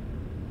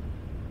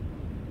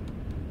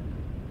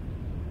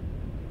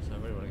 So I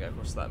really want to go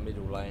across that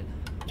middle lane.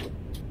 Here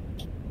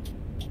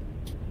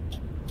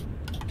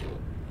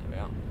we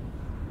are.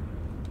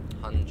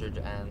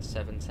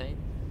 117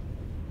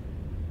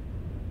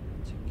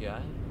 to go.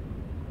 And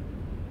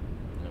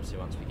obviously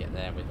once we get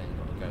there, we're then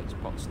got to go to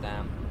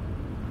Potsdam.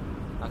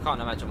 I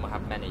can't imagine we'll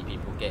have many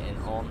people getting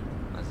on,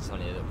 as it's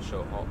only a little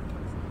short hop.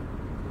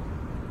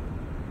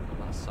 Well,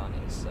 that sun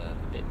is a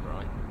bit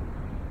bright.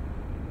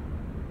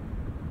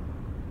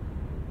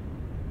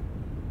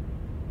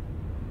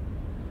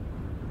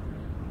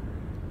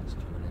 Just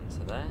coming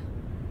into there.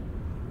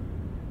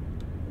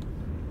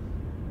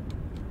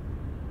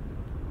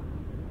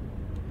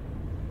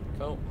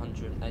 Cool,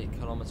 108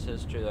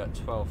 kilometres, due there at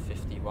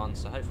 12:51,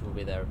 so hopefully we'll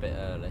be there a bit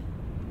early.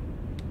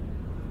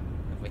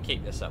 If we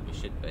keep this up, we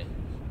should be.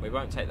 We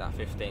won't take that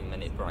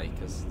 15-minute break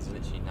because there's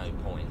literally no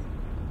point.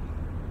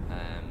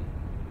 Yeah,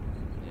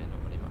 not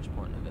really much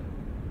point of it.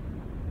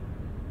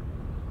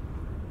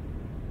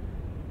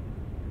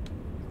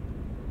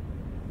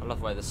 I love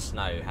the way the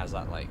snow has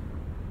that, like,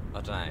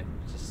 I don't know,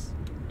 just,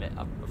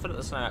 I feel like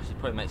the snow actually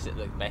probably makes it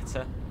look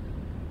better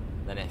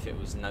than if it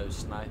was no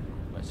snow,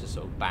 where it's just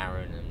sort of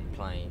barren and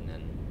plain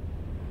and...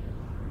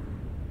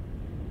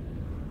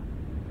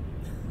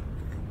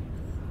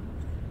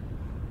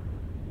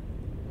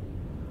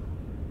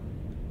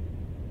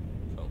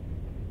 Cool.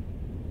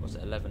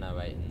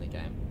 11:08 in the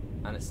game,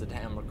 and it's the day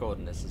I'm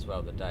recording this as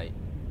well, the date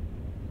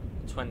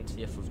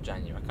 20th of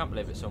January. I can't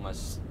believe it's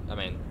almost, I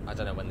mean, I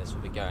don't know when this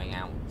will be going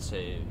out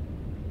to,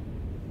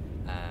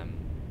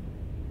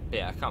 but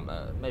yeah, I can't,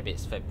 maybe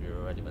it's February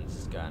already when this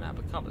is going out,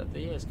 but I can't believe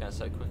the year's going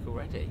so quick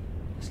already.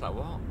 It's like,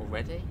 what,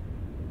 already?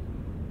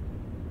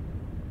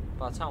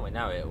 By the time we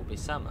know it, it will be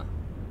summer.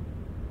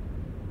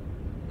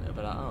 It'll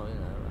be like, oh, you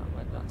know,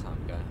 where did that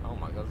time go? Oh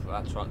my god, look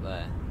at that truck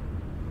there.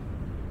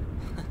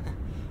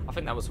 I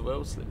think that was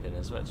wheel slipping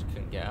as well, just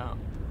couldn't get up.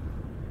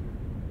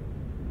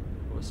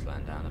 We're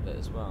slowing down a bit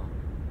as well.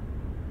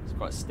 It's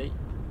quite steep.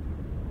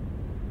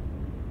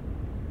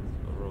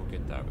 But we're all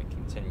good though, we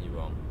continue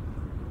on.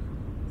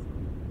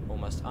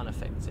 Almost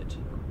unaffected.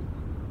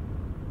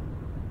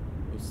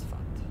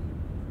 Usfat.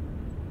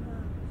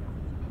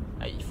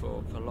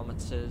 84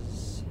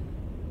 kilometres.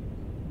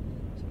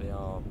 So we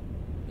are,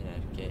 you know,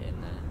 getting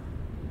there.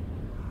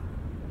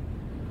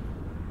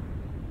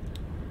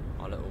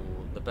 Our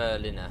little, the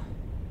Berliner.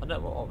 I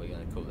don't know what are we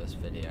going to call this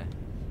video.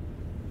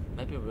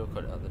 Maybe we'll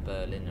call it like the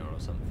Berliner or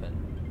something.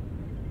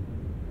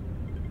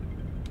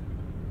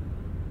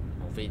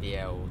 Or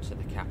VDL to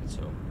the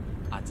capital.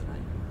 I don't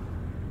know.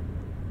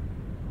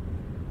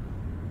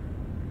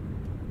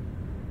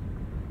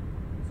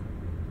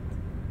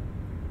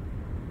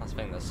 That's the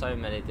thing, there's so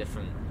many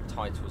different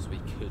titles we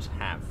could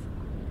have.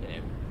 You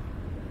know,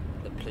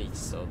 the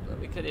police, or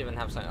we could even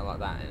have something like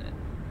that in it.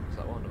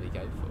 So what do we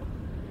go for?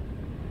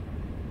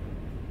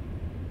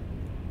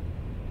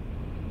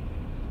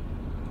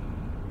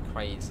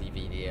 Crazy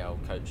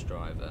VDL coach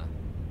driver.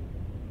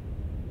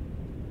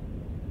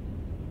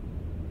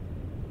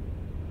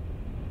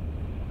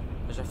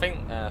 Which I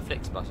think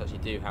Flixbus actually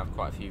do have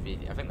quite a few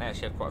VDL. I think they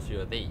actually have quite a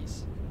few of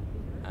these.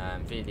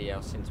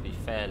 VDL seem to be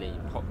fairly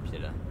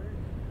popular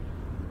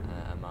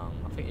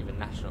among. I think even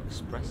National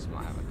Express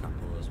might have a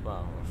couple as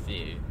well, or a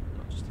few,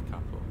 not just a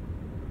couple.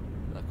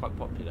 But they're quite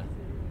popular.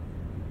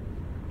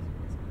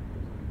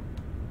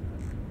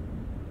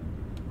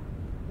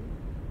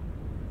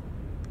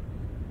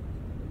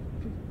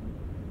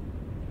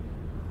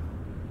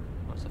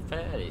 So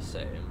fairly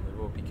soon we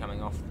will be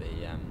coming off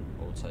the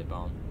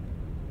autobahn.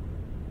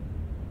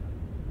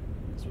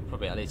 So we've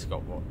probably at least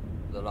got what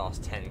the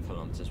last 10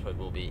 kilometres probably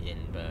will be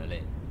in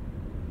Berlin.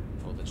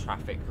 For all the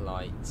traffic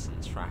lights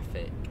and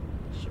traffic,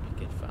 should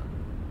be good fun.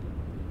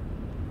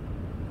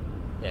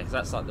 Yeah, because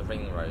that's like the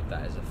ring road,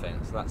 that is a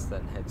thing. So that's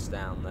then heads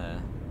down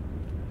there.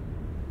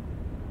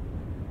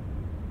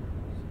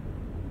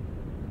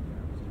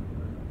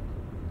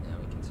 Yeah,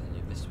 we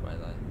continue this way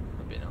though.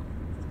 Maybe not.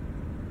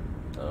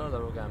 Oh,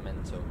 they're all going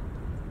mental.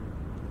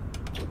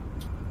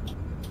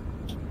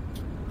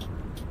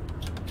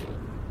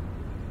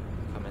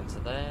 Come into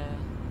there.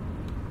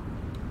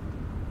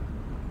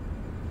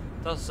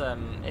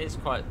 It is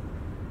quite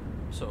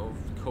sort of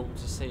cool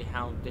to see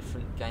how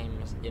different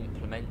games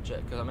implement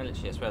jet. Because I mean,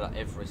 literally, I swear like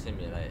every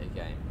simulator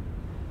game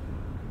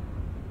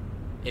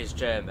is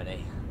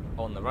Germany.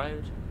 On the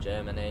road,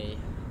 Germany.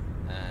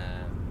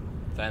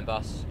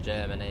 Fernbus,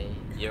 Germany.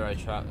 Euro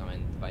Truck. I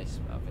mean, I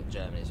think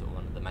Germany is sort of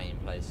one of the main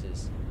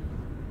places.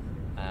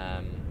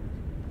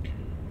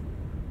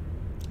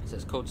 So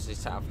it's cool to see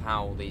sort of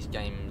how these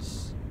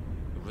games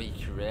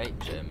recreate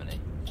Germany,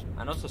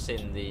 and also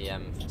seeing the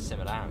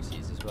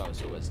similarities as well.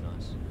 It's always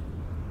nice.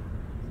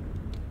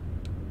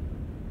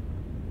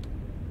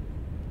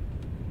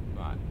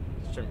 Right,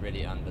 shouldn't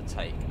really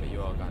undertake, but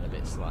you are going a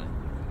bit slow.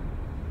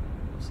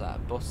 What's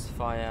that? Bus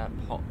fire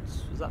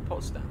Pots. Was that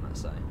Potsdam?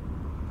 Let's say.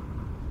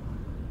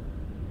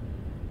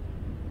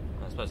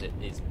 I suppose it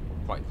is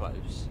quite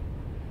close.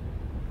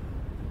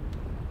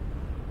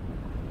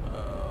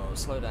 Oh,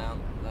 slow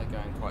down. They're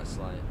going quite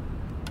slow.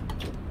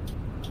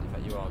 In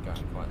fact, you are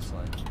going quite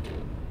slow.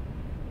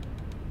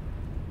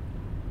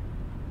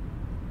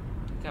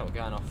 Okay, we're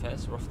going off here,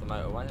 so we're off the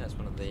motorway. That's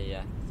one of the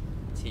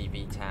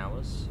TV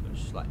towers,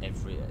 which is like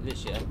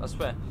literally, I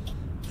swear,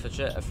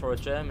 for a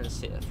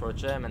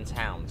German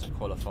town to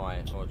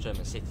qualify, or a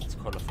German city to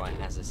qualify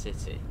as a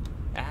city,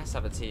 it has to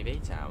have a TV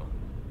tower.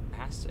 It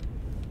has to.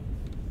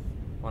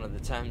 One of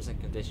the terms and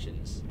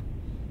conditions.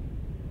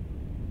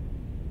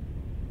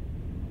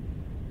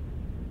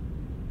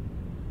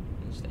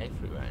 Just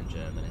everywhere in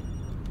Germany.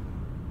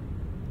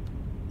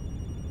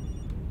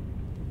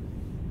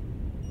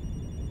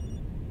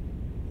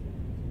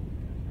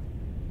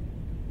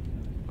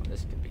 Oh,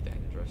 this could be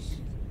dangerous.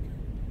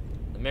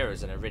 The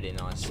mirror's in a really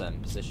nice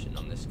position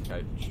on this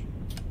coach,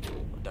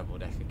 or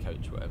double-decker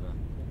coach, whatever.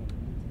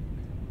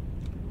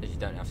 You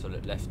don't have to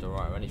look left or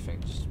right or anything.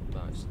 Just,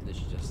 well, it's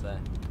literally just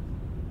there.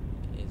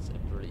 It's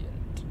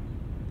brilliant.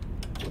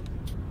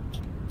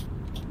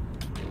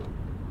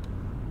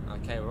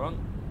 Okay, we're on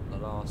the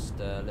last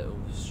little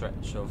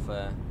stretch of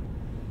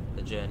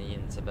the journey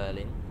into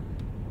Berlin.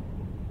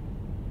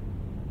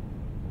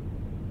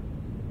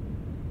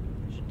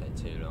 Shouldn't take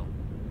too long.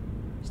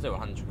 Still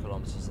 100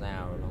 kilometers an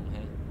hour along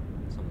here.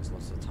 Someone's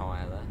lost a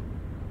tyre there.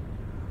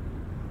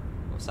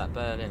 What's that,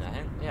 Berlin, I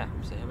think? Yeah,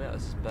 so here we are,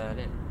 this is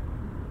Berlin.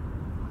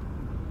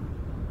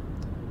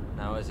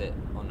 Now, is it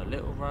on a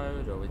little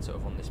road, or are we sort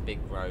of on this big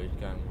road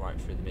going right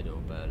through the middle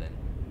of Berlin?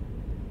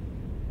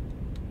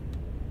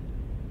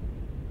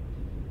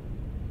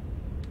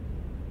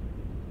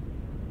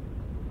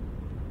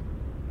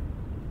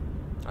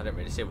 I don't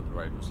really see what the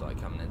road was like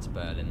coming into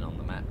Berlin on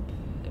the map.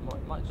 It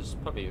might just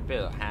probably a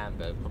bit like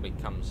Hamburg, probably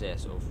comes here,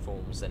 sort of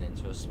forms then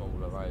into a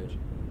smaller road.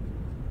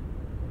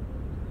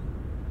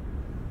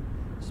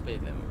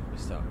 Speed limit will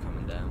start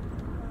coming down.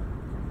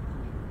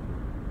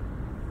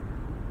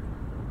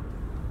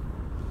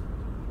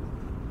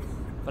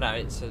 But no,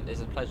 it's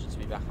a pleasure to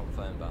be back on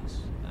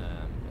Fernbus.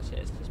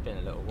 It's been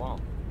a little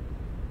while.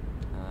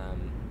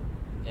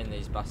 In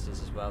these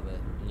buses as well, the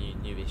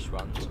newish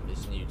ones,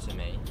 it's new to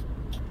me.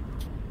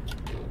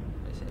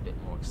 It's a bit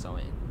more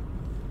exciting.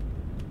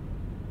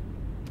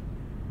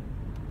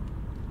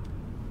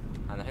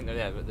 And I think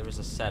that there is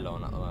a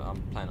sell-on.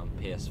 I'm playing on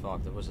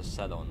PS5. There was a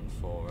sell-on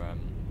for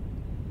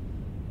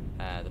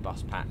the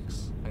bus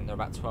packs. I think they're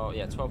about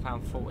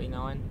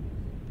 £12.49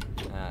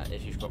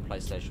 if you've got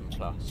PlayStation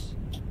Plus.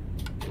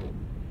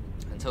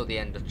 Until the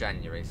end of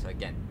January, so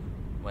again,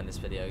 when this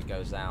video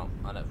goes out,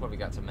 and it'll probably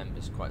go to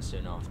members quite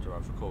soon after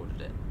I've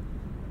recorded it,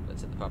 but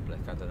to the public,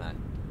 I don't know.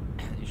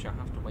 You shall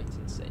have to wait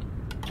and see.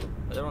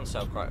 But they're on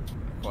sale quite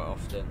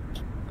often.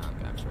 I'm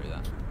going through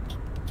that.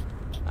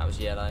 That was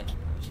yellow.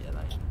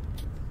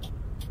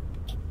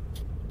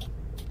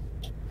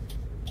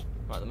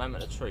 Right, the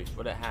moment of truth.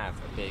 Will it have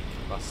a big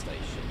bus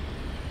station?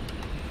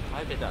 I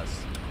hope it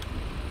does.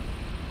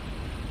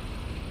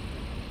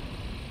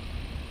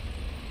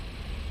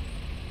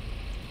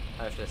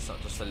 Hopefully it's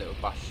not just a little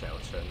bus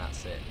shelter and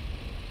that's it.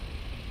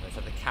 And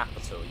for the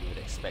capital, you would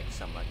expect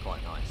somewhere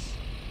quite nice.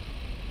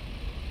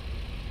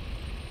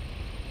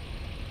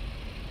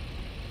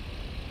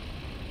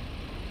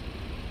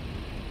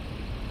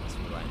 That's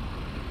the way.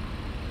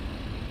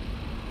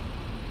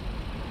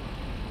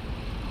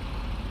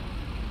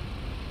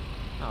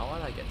 Oh, why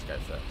do I get to go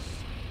first?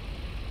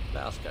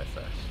 Let us go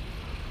first.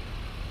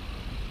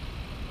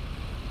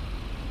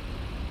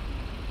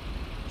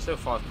 Still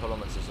 5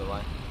 kilometres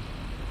away.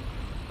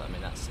 I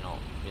mean, that's not,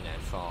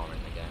 far in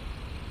the game.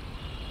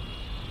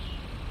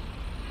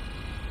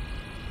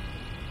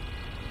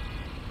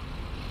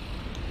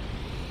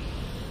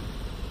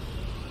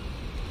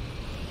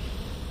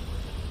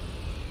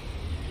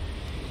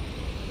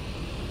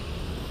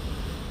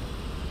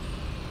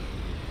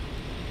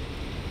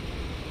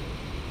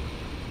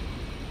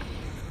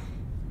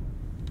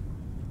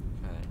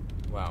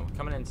 Okay, well, we're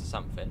coming into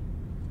something.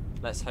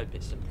 Let's hope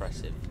it's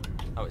impressive.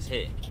 Oh, it's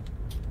here.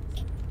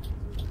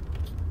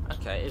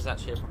 Okay, it is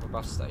actually a proper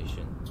bus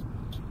station.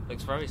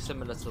 Looks very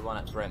similar to the one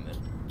at Bremen.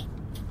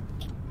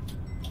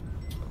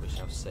 But we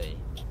shall see.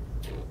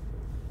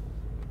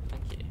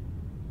 Thank you.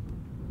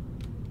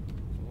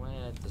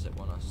 Where does it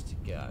want us to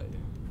go?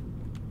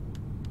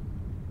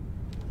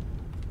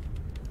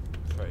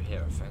 Through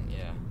here, I think,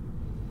 yeah.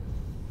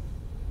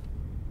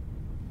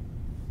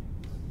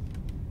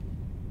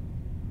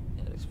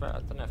 It looks very,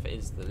 I don't know if it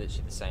is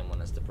literally the same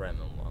one as the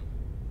Bremen one.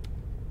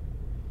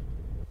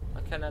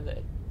 Okay, no,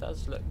 it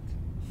does look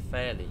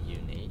fairly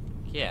unique.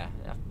 Yeah,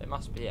 it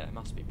must be. Yeah, it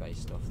must be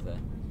based off the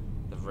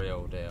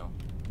real deal.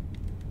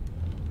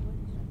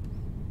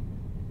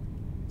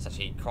 It's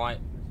actually quite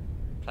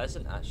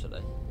pleasant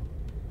actually.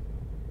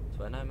 To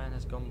where no man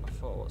has gone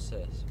before. What's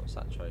this? What's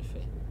that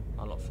trophy?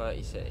 Unlock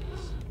 30 cities.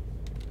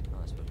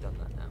 Nice, we've done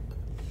that now.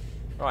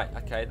 Right,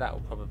 okay, that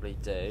will probably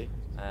do.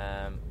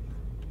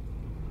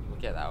 We'll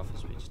get that off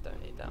as we just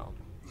don't need that on.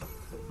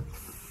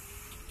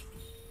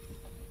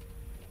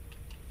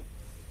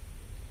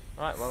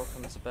 Right,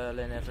 welcome to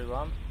Berlin,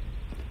 everyone.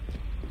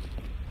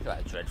 Look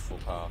at that dreadful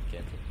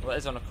parking. Well, it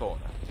is on a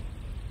corner.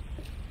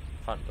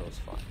 Front door's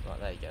fine. Right,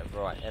 there you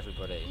go. Right,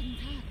 everybody.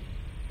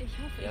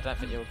 Yeah, I don't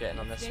think you're getting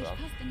on this one.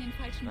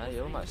 No,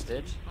 you almost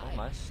did.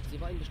 Almost. Sie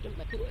wollen bestimmt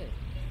mal cool.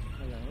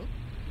 Hallo?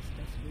 Ist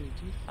das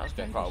nötig? That was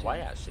going quite a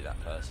way, actually, that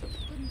person.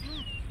 Guten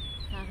Tag.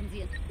 Fahren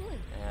Sie ins Cool.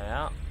 There we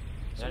are.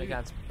 You're only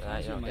going to,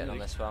 you're not getting on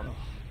this one.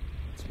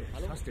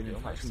 Hallo? Fast in den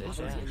falschen Bus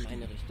Fahren Sie in eingestiegen.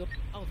 meine Richtung?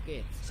 Auf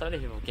geht's. So many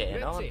people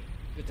getting on.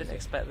 Didn't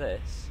expect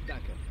this.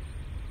 Danke.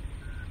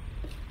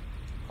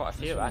 Quite a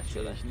few,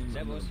 actually.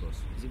 Servus.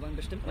 Sie wollen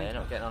bestimmt Yeah, you're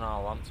not getting on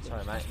our one.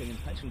 Sorry, mate. in den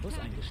falschen Bus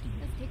eingestiegen.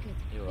 Das Ticket.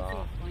 You Sehr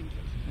are.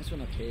 freundlich. Das ist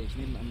schon okay, ich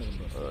nehme einen anderen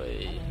Bus.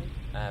 Oi.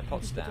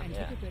 Potsdam,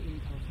 yeah. Ticket bei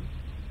Ihnen kaufen?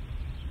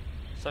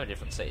 So many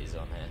different cities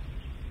on here.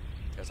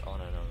 It goes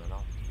on and on and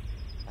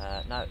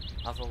on. No,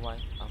 other way,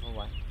 other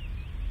way.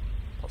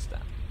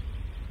 Potsdam.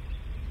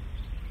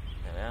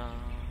 There we are.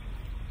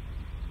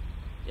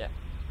 Yep.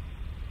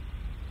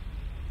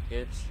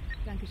 Good.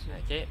 Dankeschön.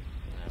 Thank you.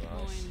 No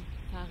worries. Moin.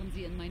 Fahren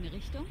Sie in meine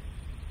Richtung?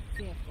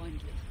 Sehr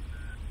freundlich.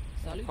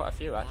 Salut. Quite a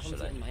few, Fahren Sie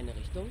actually. in meine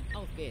Richtung?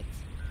 Auf geht's.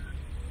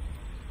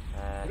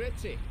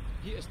 Grüezi.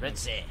 Hier ist mein...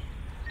 Ritzy.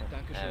 There we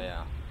Dankeschön.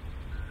 are.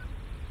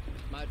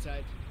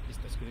 Mahlzeit. Ist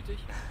das gültig?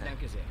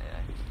 Danke sehr.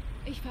 Yeah.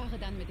 Ich fahre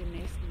dann mit dem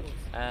nächsten Bus.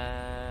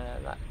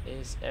 That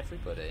is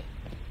everybody.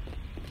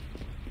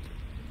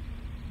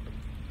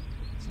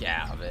 Let's get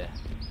out of here.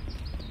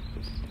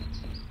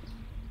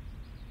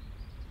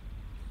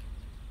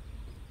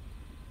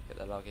 Get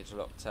the luggage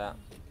locked out.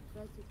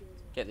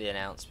 Get the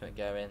announcement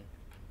going.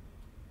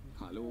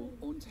 Hallo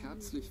und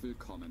herzlich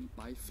willkommen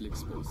bei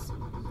Flixbus.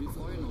 Wir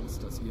freuen uns,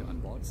 dass ihr an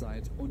Bord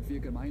seid und wir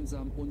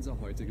gemeinsam unser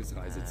heutiges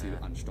Reiseziel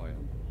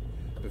ansteuern.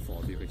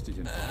 Bevor wir richtig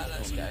in Fahrt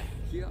let's kommen,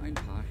 go. hier ein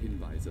paar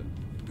Hinweise.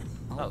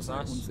 Auch That was bei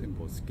nice. uns im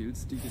Bus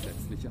gilt die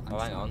gesetzliche Oh, hang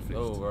on. Anschnallpflicht.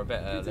 Oh, we're a bit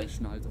early. Bitte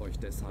schnallt euch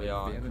deshalb We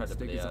are während der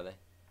incredibly gesamten early.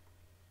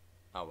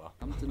 Oh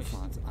well.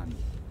 Fahrt an.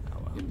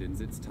 Oh well. In den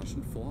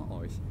Sitztaschen vor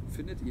euch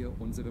findet ihr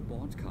unsere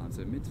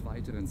Bordkarte mit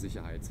weiteren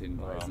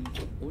Sicherheitshinweisen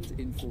und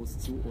Infos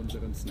zu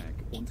unserem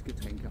Snack- und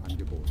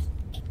Getränkeangebot.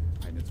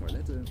 Eine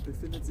Toilette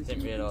befindet sich Didn't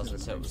im realise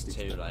hinteren until it was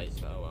too late. Einstiegsbereich.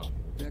 Oh well.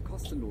 Wer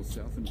kostenlos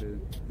surfen will,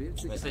 wählt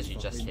sich It's literally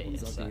einfach just in here,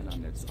 unser so.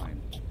 WLAN-Netz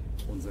ein.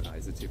 Unser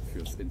Reisetipp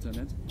fürs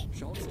Internet?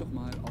 Schaut doch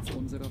mal auf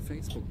unserer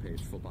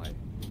Facebook-Page vorbei.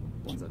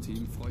 Unser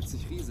Team freut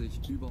sich riesig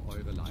über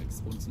eure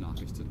Likes und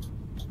Nachrichten.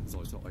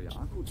 Sollte euer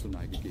Akku zur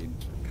Neige gehen,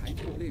 kein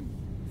Problem.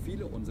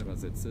 Viele unserer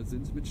Sitze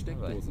sind mit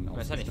Steckdosen But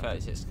it's only 36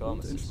 ausgestattet und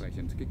kilometers.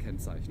 entsprechend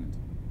gekennzeichnet.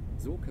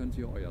 So könnt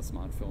ihr euer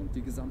Smartphone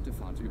die gesamte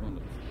Fahrt über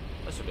nutzen.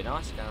 This would be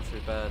nice going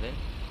through Berlin.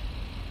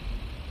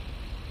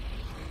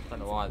 Don't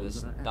know why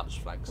there's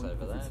Dutch flags und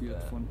over there, profitiert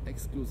but von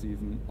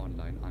exklusiven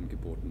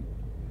Online-Angeboten.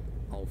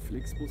 Auf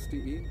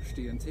flixbus.de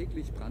stehen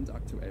täglich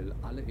brandaktuell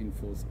alle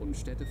Infos und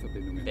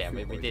Städteverbindungen yeah, für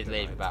we euch did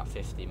leave bereit. about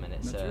 50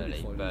 minutes Natürlich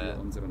early, wollen wir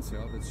but unseren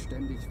Service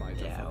ständig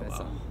weiter Yeah,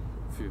 verbessern.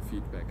 Für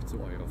Feedback zu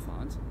eurer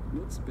Fahrt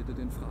nutzt bitte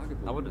den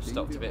Fragebogen, I would have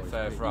stopped a den wir bit euch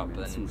per further up, E-Mail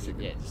but then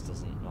zuschicken. yeah, it just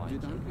doesn't like Wir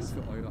it. danken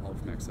für eure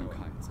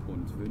Aufmerksamkeit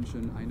und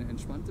wünschen eine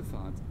entspannte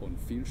Fahrt und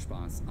viel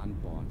Spaß an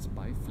Bord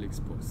bei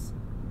Flixbus.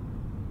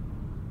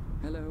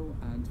 Hello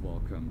and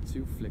welcome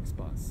to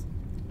Flixbus.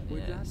 We're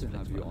Yeah, glad it's to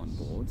have you on Flixbus.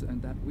 board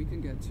and that we can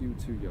get you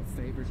to your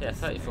favorite Yeah,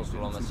 34 destination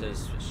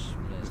kilometres, today. which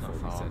yeah, is not Before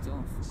we far. set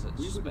off, So it's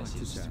we just would like basically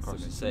to just share across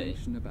some the city.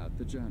 information about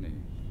the journey.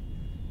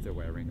 The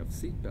wearing of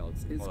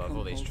seatbelts is Well, of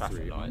all these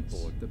traffic compulsory on lights.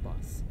 board the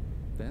bus.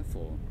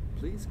 Therefore,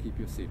 please keep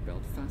your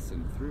seatbelt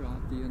fastened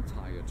throughout the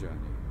entire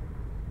journey.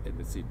 In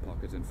the seat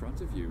pocket in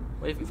front of you,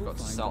 We even you will forgot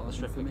to find start our the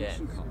trip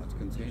information again. card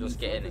containing just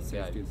get in further and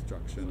go. safety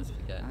instructions Always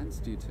forget.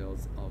 and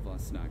details of our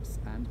snacks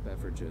and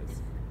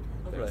beverages.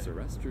 There's a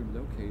restroom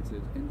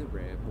located in the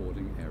rear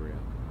boarding area.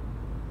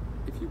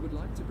 If you would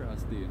like to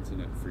browse the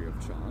internet free of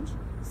charge,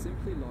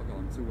 simply log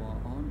on to our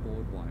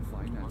onboard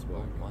Wi-Fi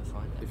network.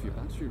 Wi-Fi If your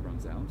network. battery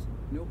runs out,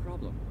 no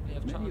problem. We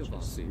have Many of our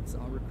chargers. seats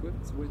are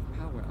equipped with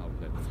power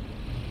outlets.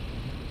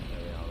 There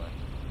we are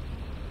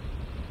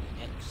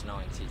then.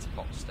 X90 to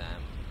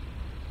Potsdam.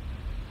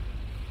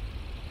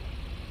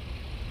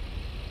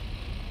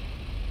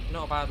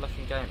 Not a bad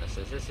looking game, this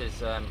is. This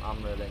is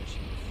Unreal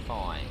Engine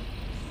 5.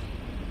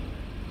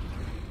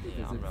 Yeah,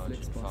 Visit Unreal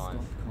Engine 5.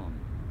 flixbus.com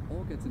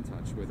or get in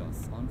touch with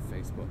us on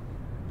Facebook.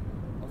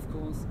 Of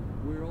course,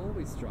 we're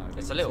always striving.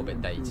 It's a little to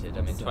bit improve dated, our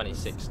I mean service.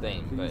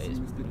 2016, but Please it's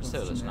use the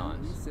still looks questionnaire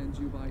nice. we send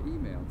you by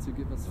email to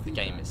give us The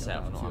feedback game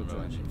itself, about not your Unreal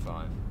journey. Engine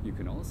 5. You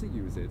can also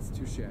use it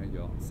to share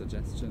your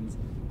suggestions,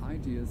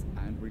 ideas,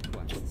 and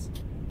requests.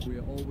 We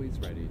are always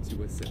ready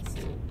to assist.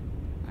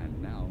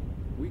 And now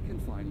we can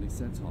finally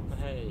set off.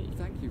 Hey.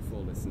 Thank you for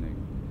listening.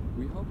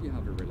 We hope you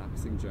have a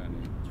relaxing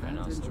journey and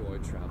nice. enjoy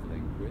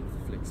traveling with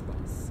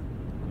Flixbus.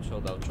 I'm sure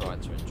they'll try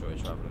to enjoy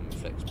travelling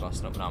with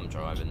Flixbus, not when I'm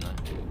driving though.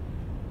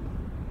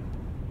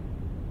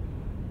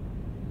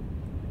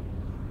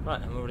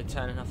 Right, and we're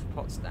returning off of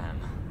Potsdam.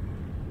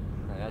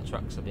 Okay, our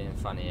trucks are being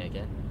funny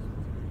again.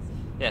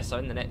 Yeah, so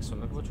in the next one,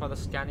 maybe we'll try the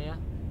Scania.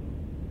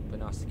 It'd be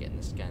nice to get in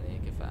the Scania,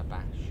 give that a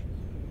bash.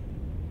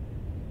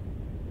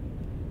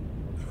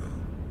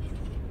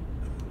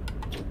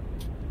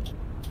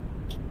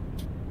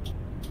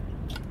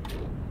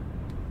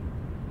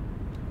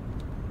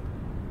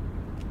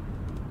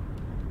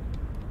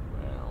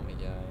 Where are we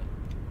going?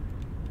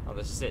 Oh,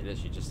 this is it,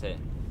 literally just here.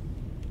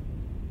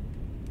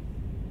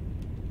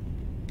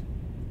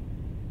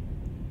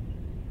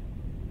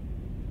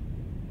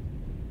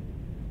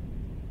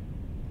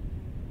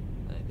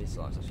 These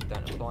lights actually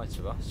don't apply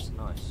to us.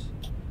 Nice.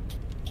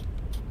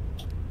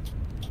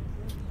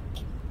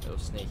 Little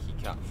sneaky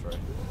cut through.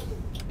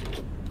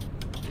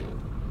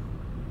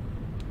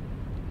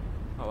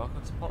 Oh,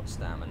 welcome to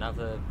Potsdam.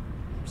 Another.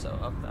 So,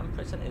 I'm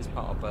pretty certain it is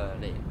part of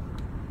Berlin.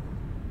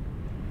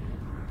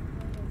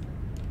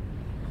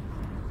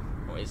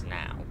 Or is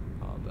now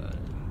part of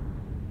Berlin.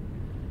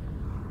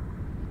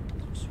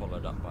 It's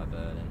swallowed up by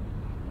Berlin.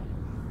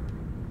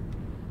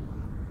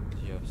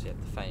 You obviously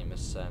had the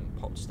famous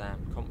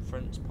Potsdam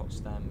conference,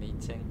 Potsdam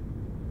meeting.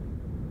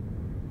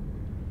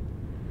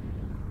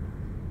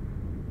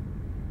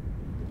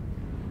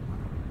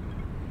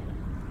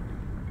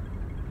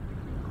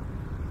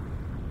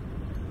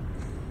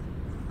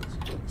 Let's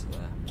go to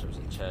there. There was a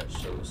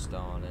Churchill,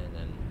 Stalin,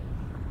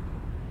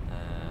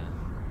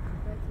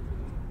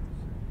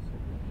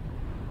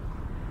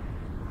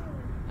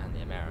 and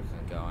the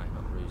American guy,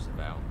 not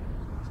Roosevelt.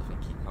 I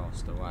think he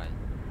passed away.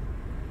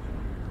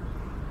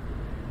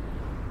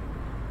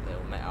 They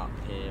all met up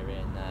here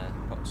in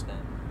Potsdam.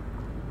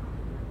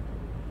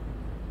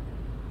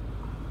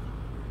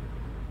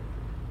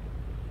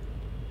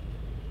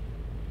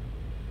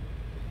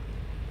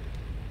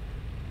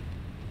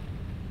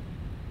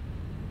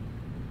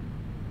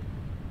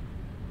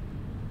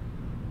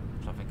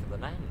 I'm trying to think of the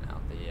name now,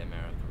 the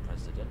American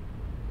president.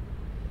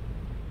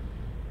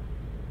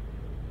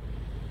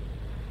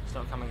 It's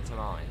not coming to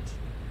mind.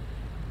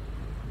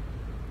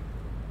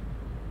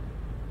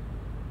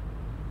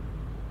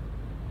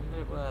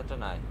 Well, I don't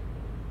know.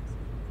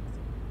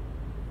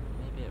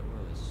 Maybe it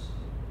was.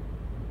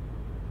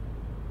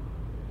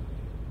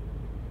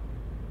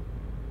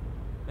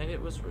 Maybe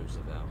it was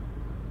Roosevelt.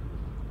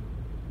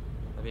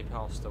 Maybe he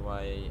passed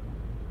away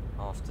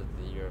after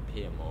the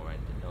European War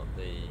ended, not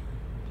the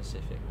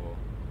Pacific War.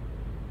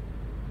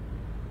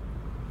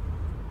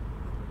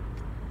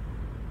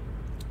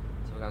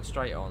 So we're going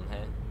straight on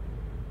here.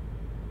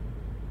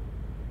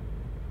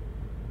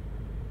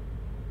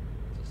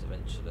 Just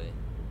eventually.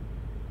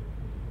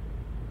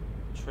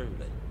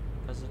 Truly.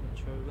 President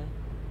Truly?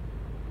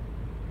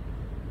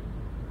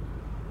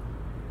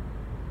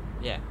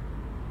 Yeah.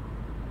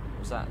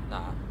 Was that?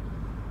 Nah.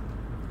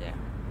 Yeah.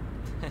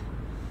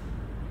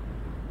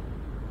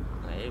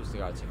 No, he was the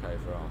guy who took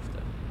over after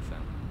the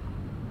film.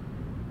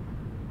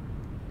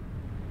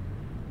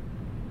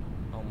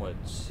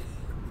 Onwards.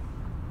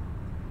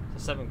 So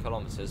 7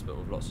 kilometres, but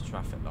with lots of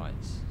traffic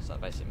lights. So that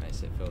basically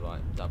makes it feel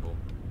like double.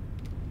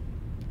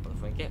 But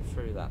if we can get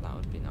through that, that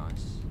would be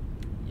nice.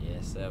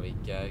 Yes, there we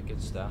go,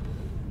 good stuff.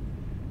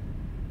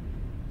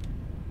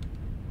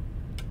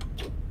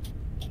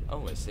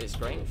 Oh, it's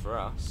green for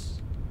us.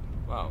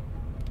 Well,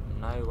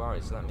 no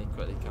worries, let me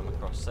quickly come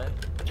across then.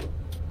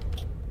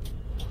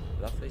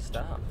 Lovely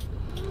stuff.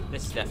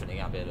 This is definitely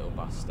going to be a little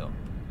bus stop.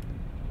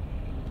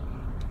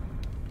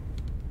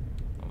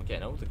 Oh, we're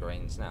getting all the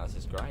greens now, this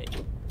is great.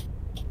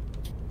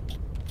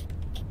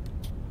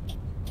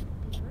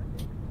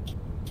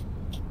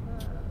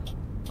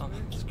 Oh,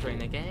 it's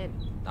green again.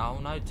 Oh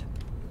no.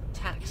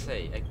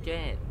 Taxi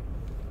again.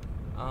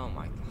 Oh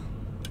my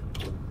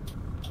god.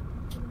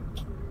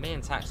 Me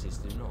and taxis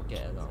do not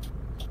get along.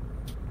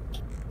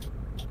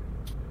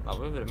 Like,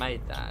 we would have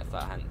made that if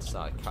that hadn't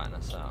started cutting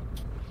us up.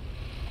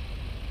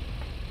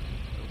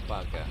 Little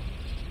bugger.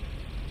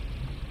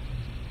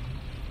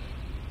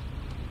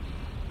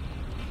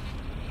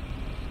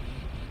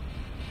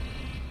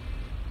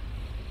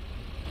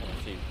 And a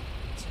few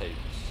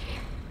toots.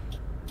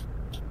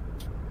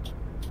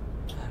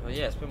 Well,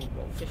 yeah, it's been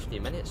what, 50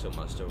 minutes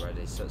almost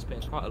already, so it's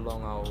been quite a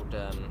long old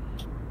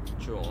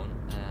drawn.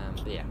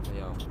 But yeah, we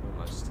are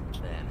almost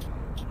there.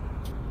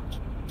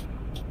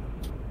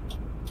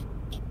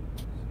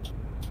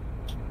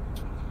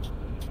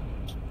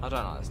 I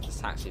don't know, this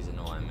taxi's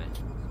annoying me.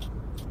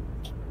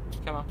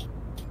 Come on.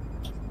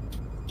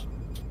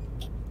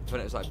 When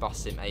it was like Bus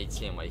Sim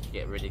 18 where you could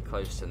get really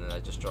close and then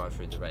they just drive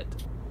through the red.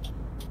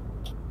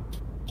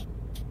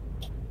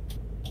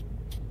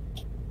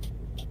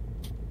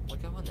 Well,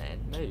 go on then,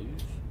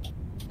 move.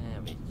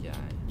 There we go.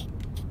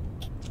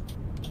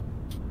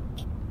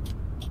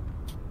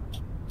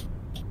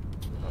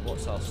 Now,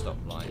 what's our stop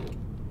like?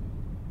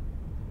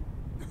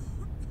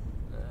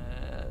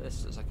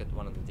 This looks like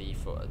one of the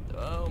default.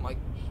 Oh my.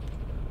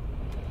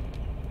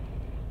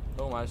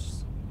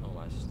 Almost.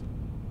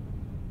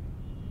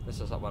 This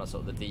is like one of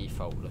sort of the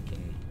default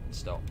looking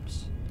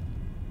stops.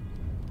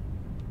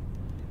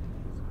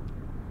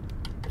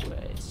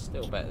 But it's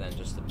still better than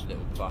just a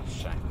little bus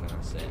shack, and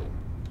that's it.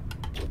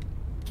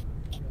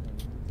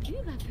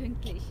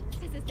 Überpünktlich.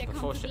 Das ist ja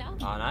kaum zu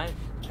glauben. I know.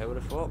 Who would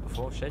have thought?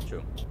 Before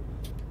schedule.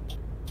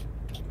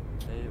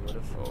 Who would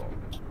have thought?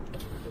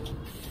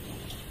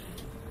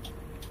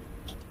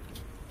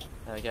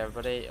 There we go,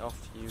 everybody.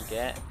 Off you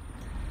get.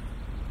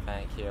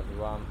 Thank you,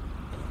 everyone.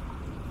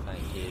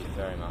 Thank you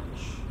very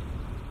much.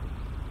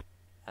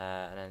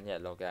 And then, yeah,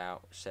 log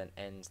out, which then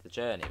ends the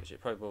journey, which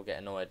it probably will get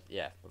annoyed,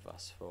 yeah, with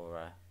us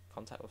for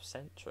contact with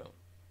Central.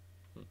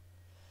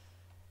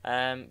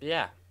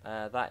 Yeah,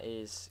 that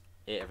is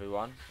it,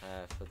 everyone,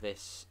 for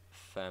this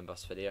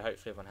Fernbus video.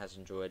 Hopefully everyone has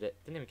enjoyed it.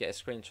 Didn't even get a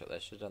screenshot there,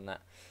 should have done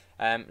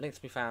that. Links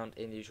to be found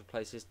in the usual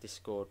places: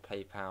 Discord,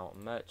 PayPal,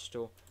 merch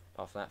store.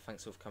 Apart from that,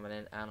 thanks all for coming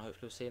in, and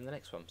hopefully we'll see you in the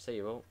next one. See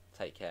you all.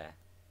 Take care.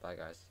 Bye,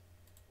 guys.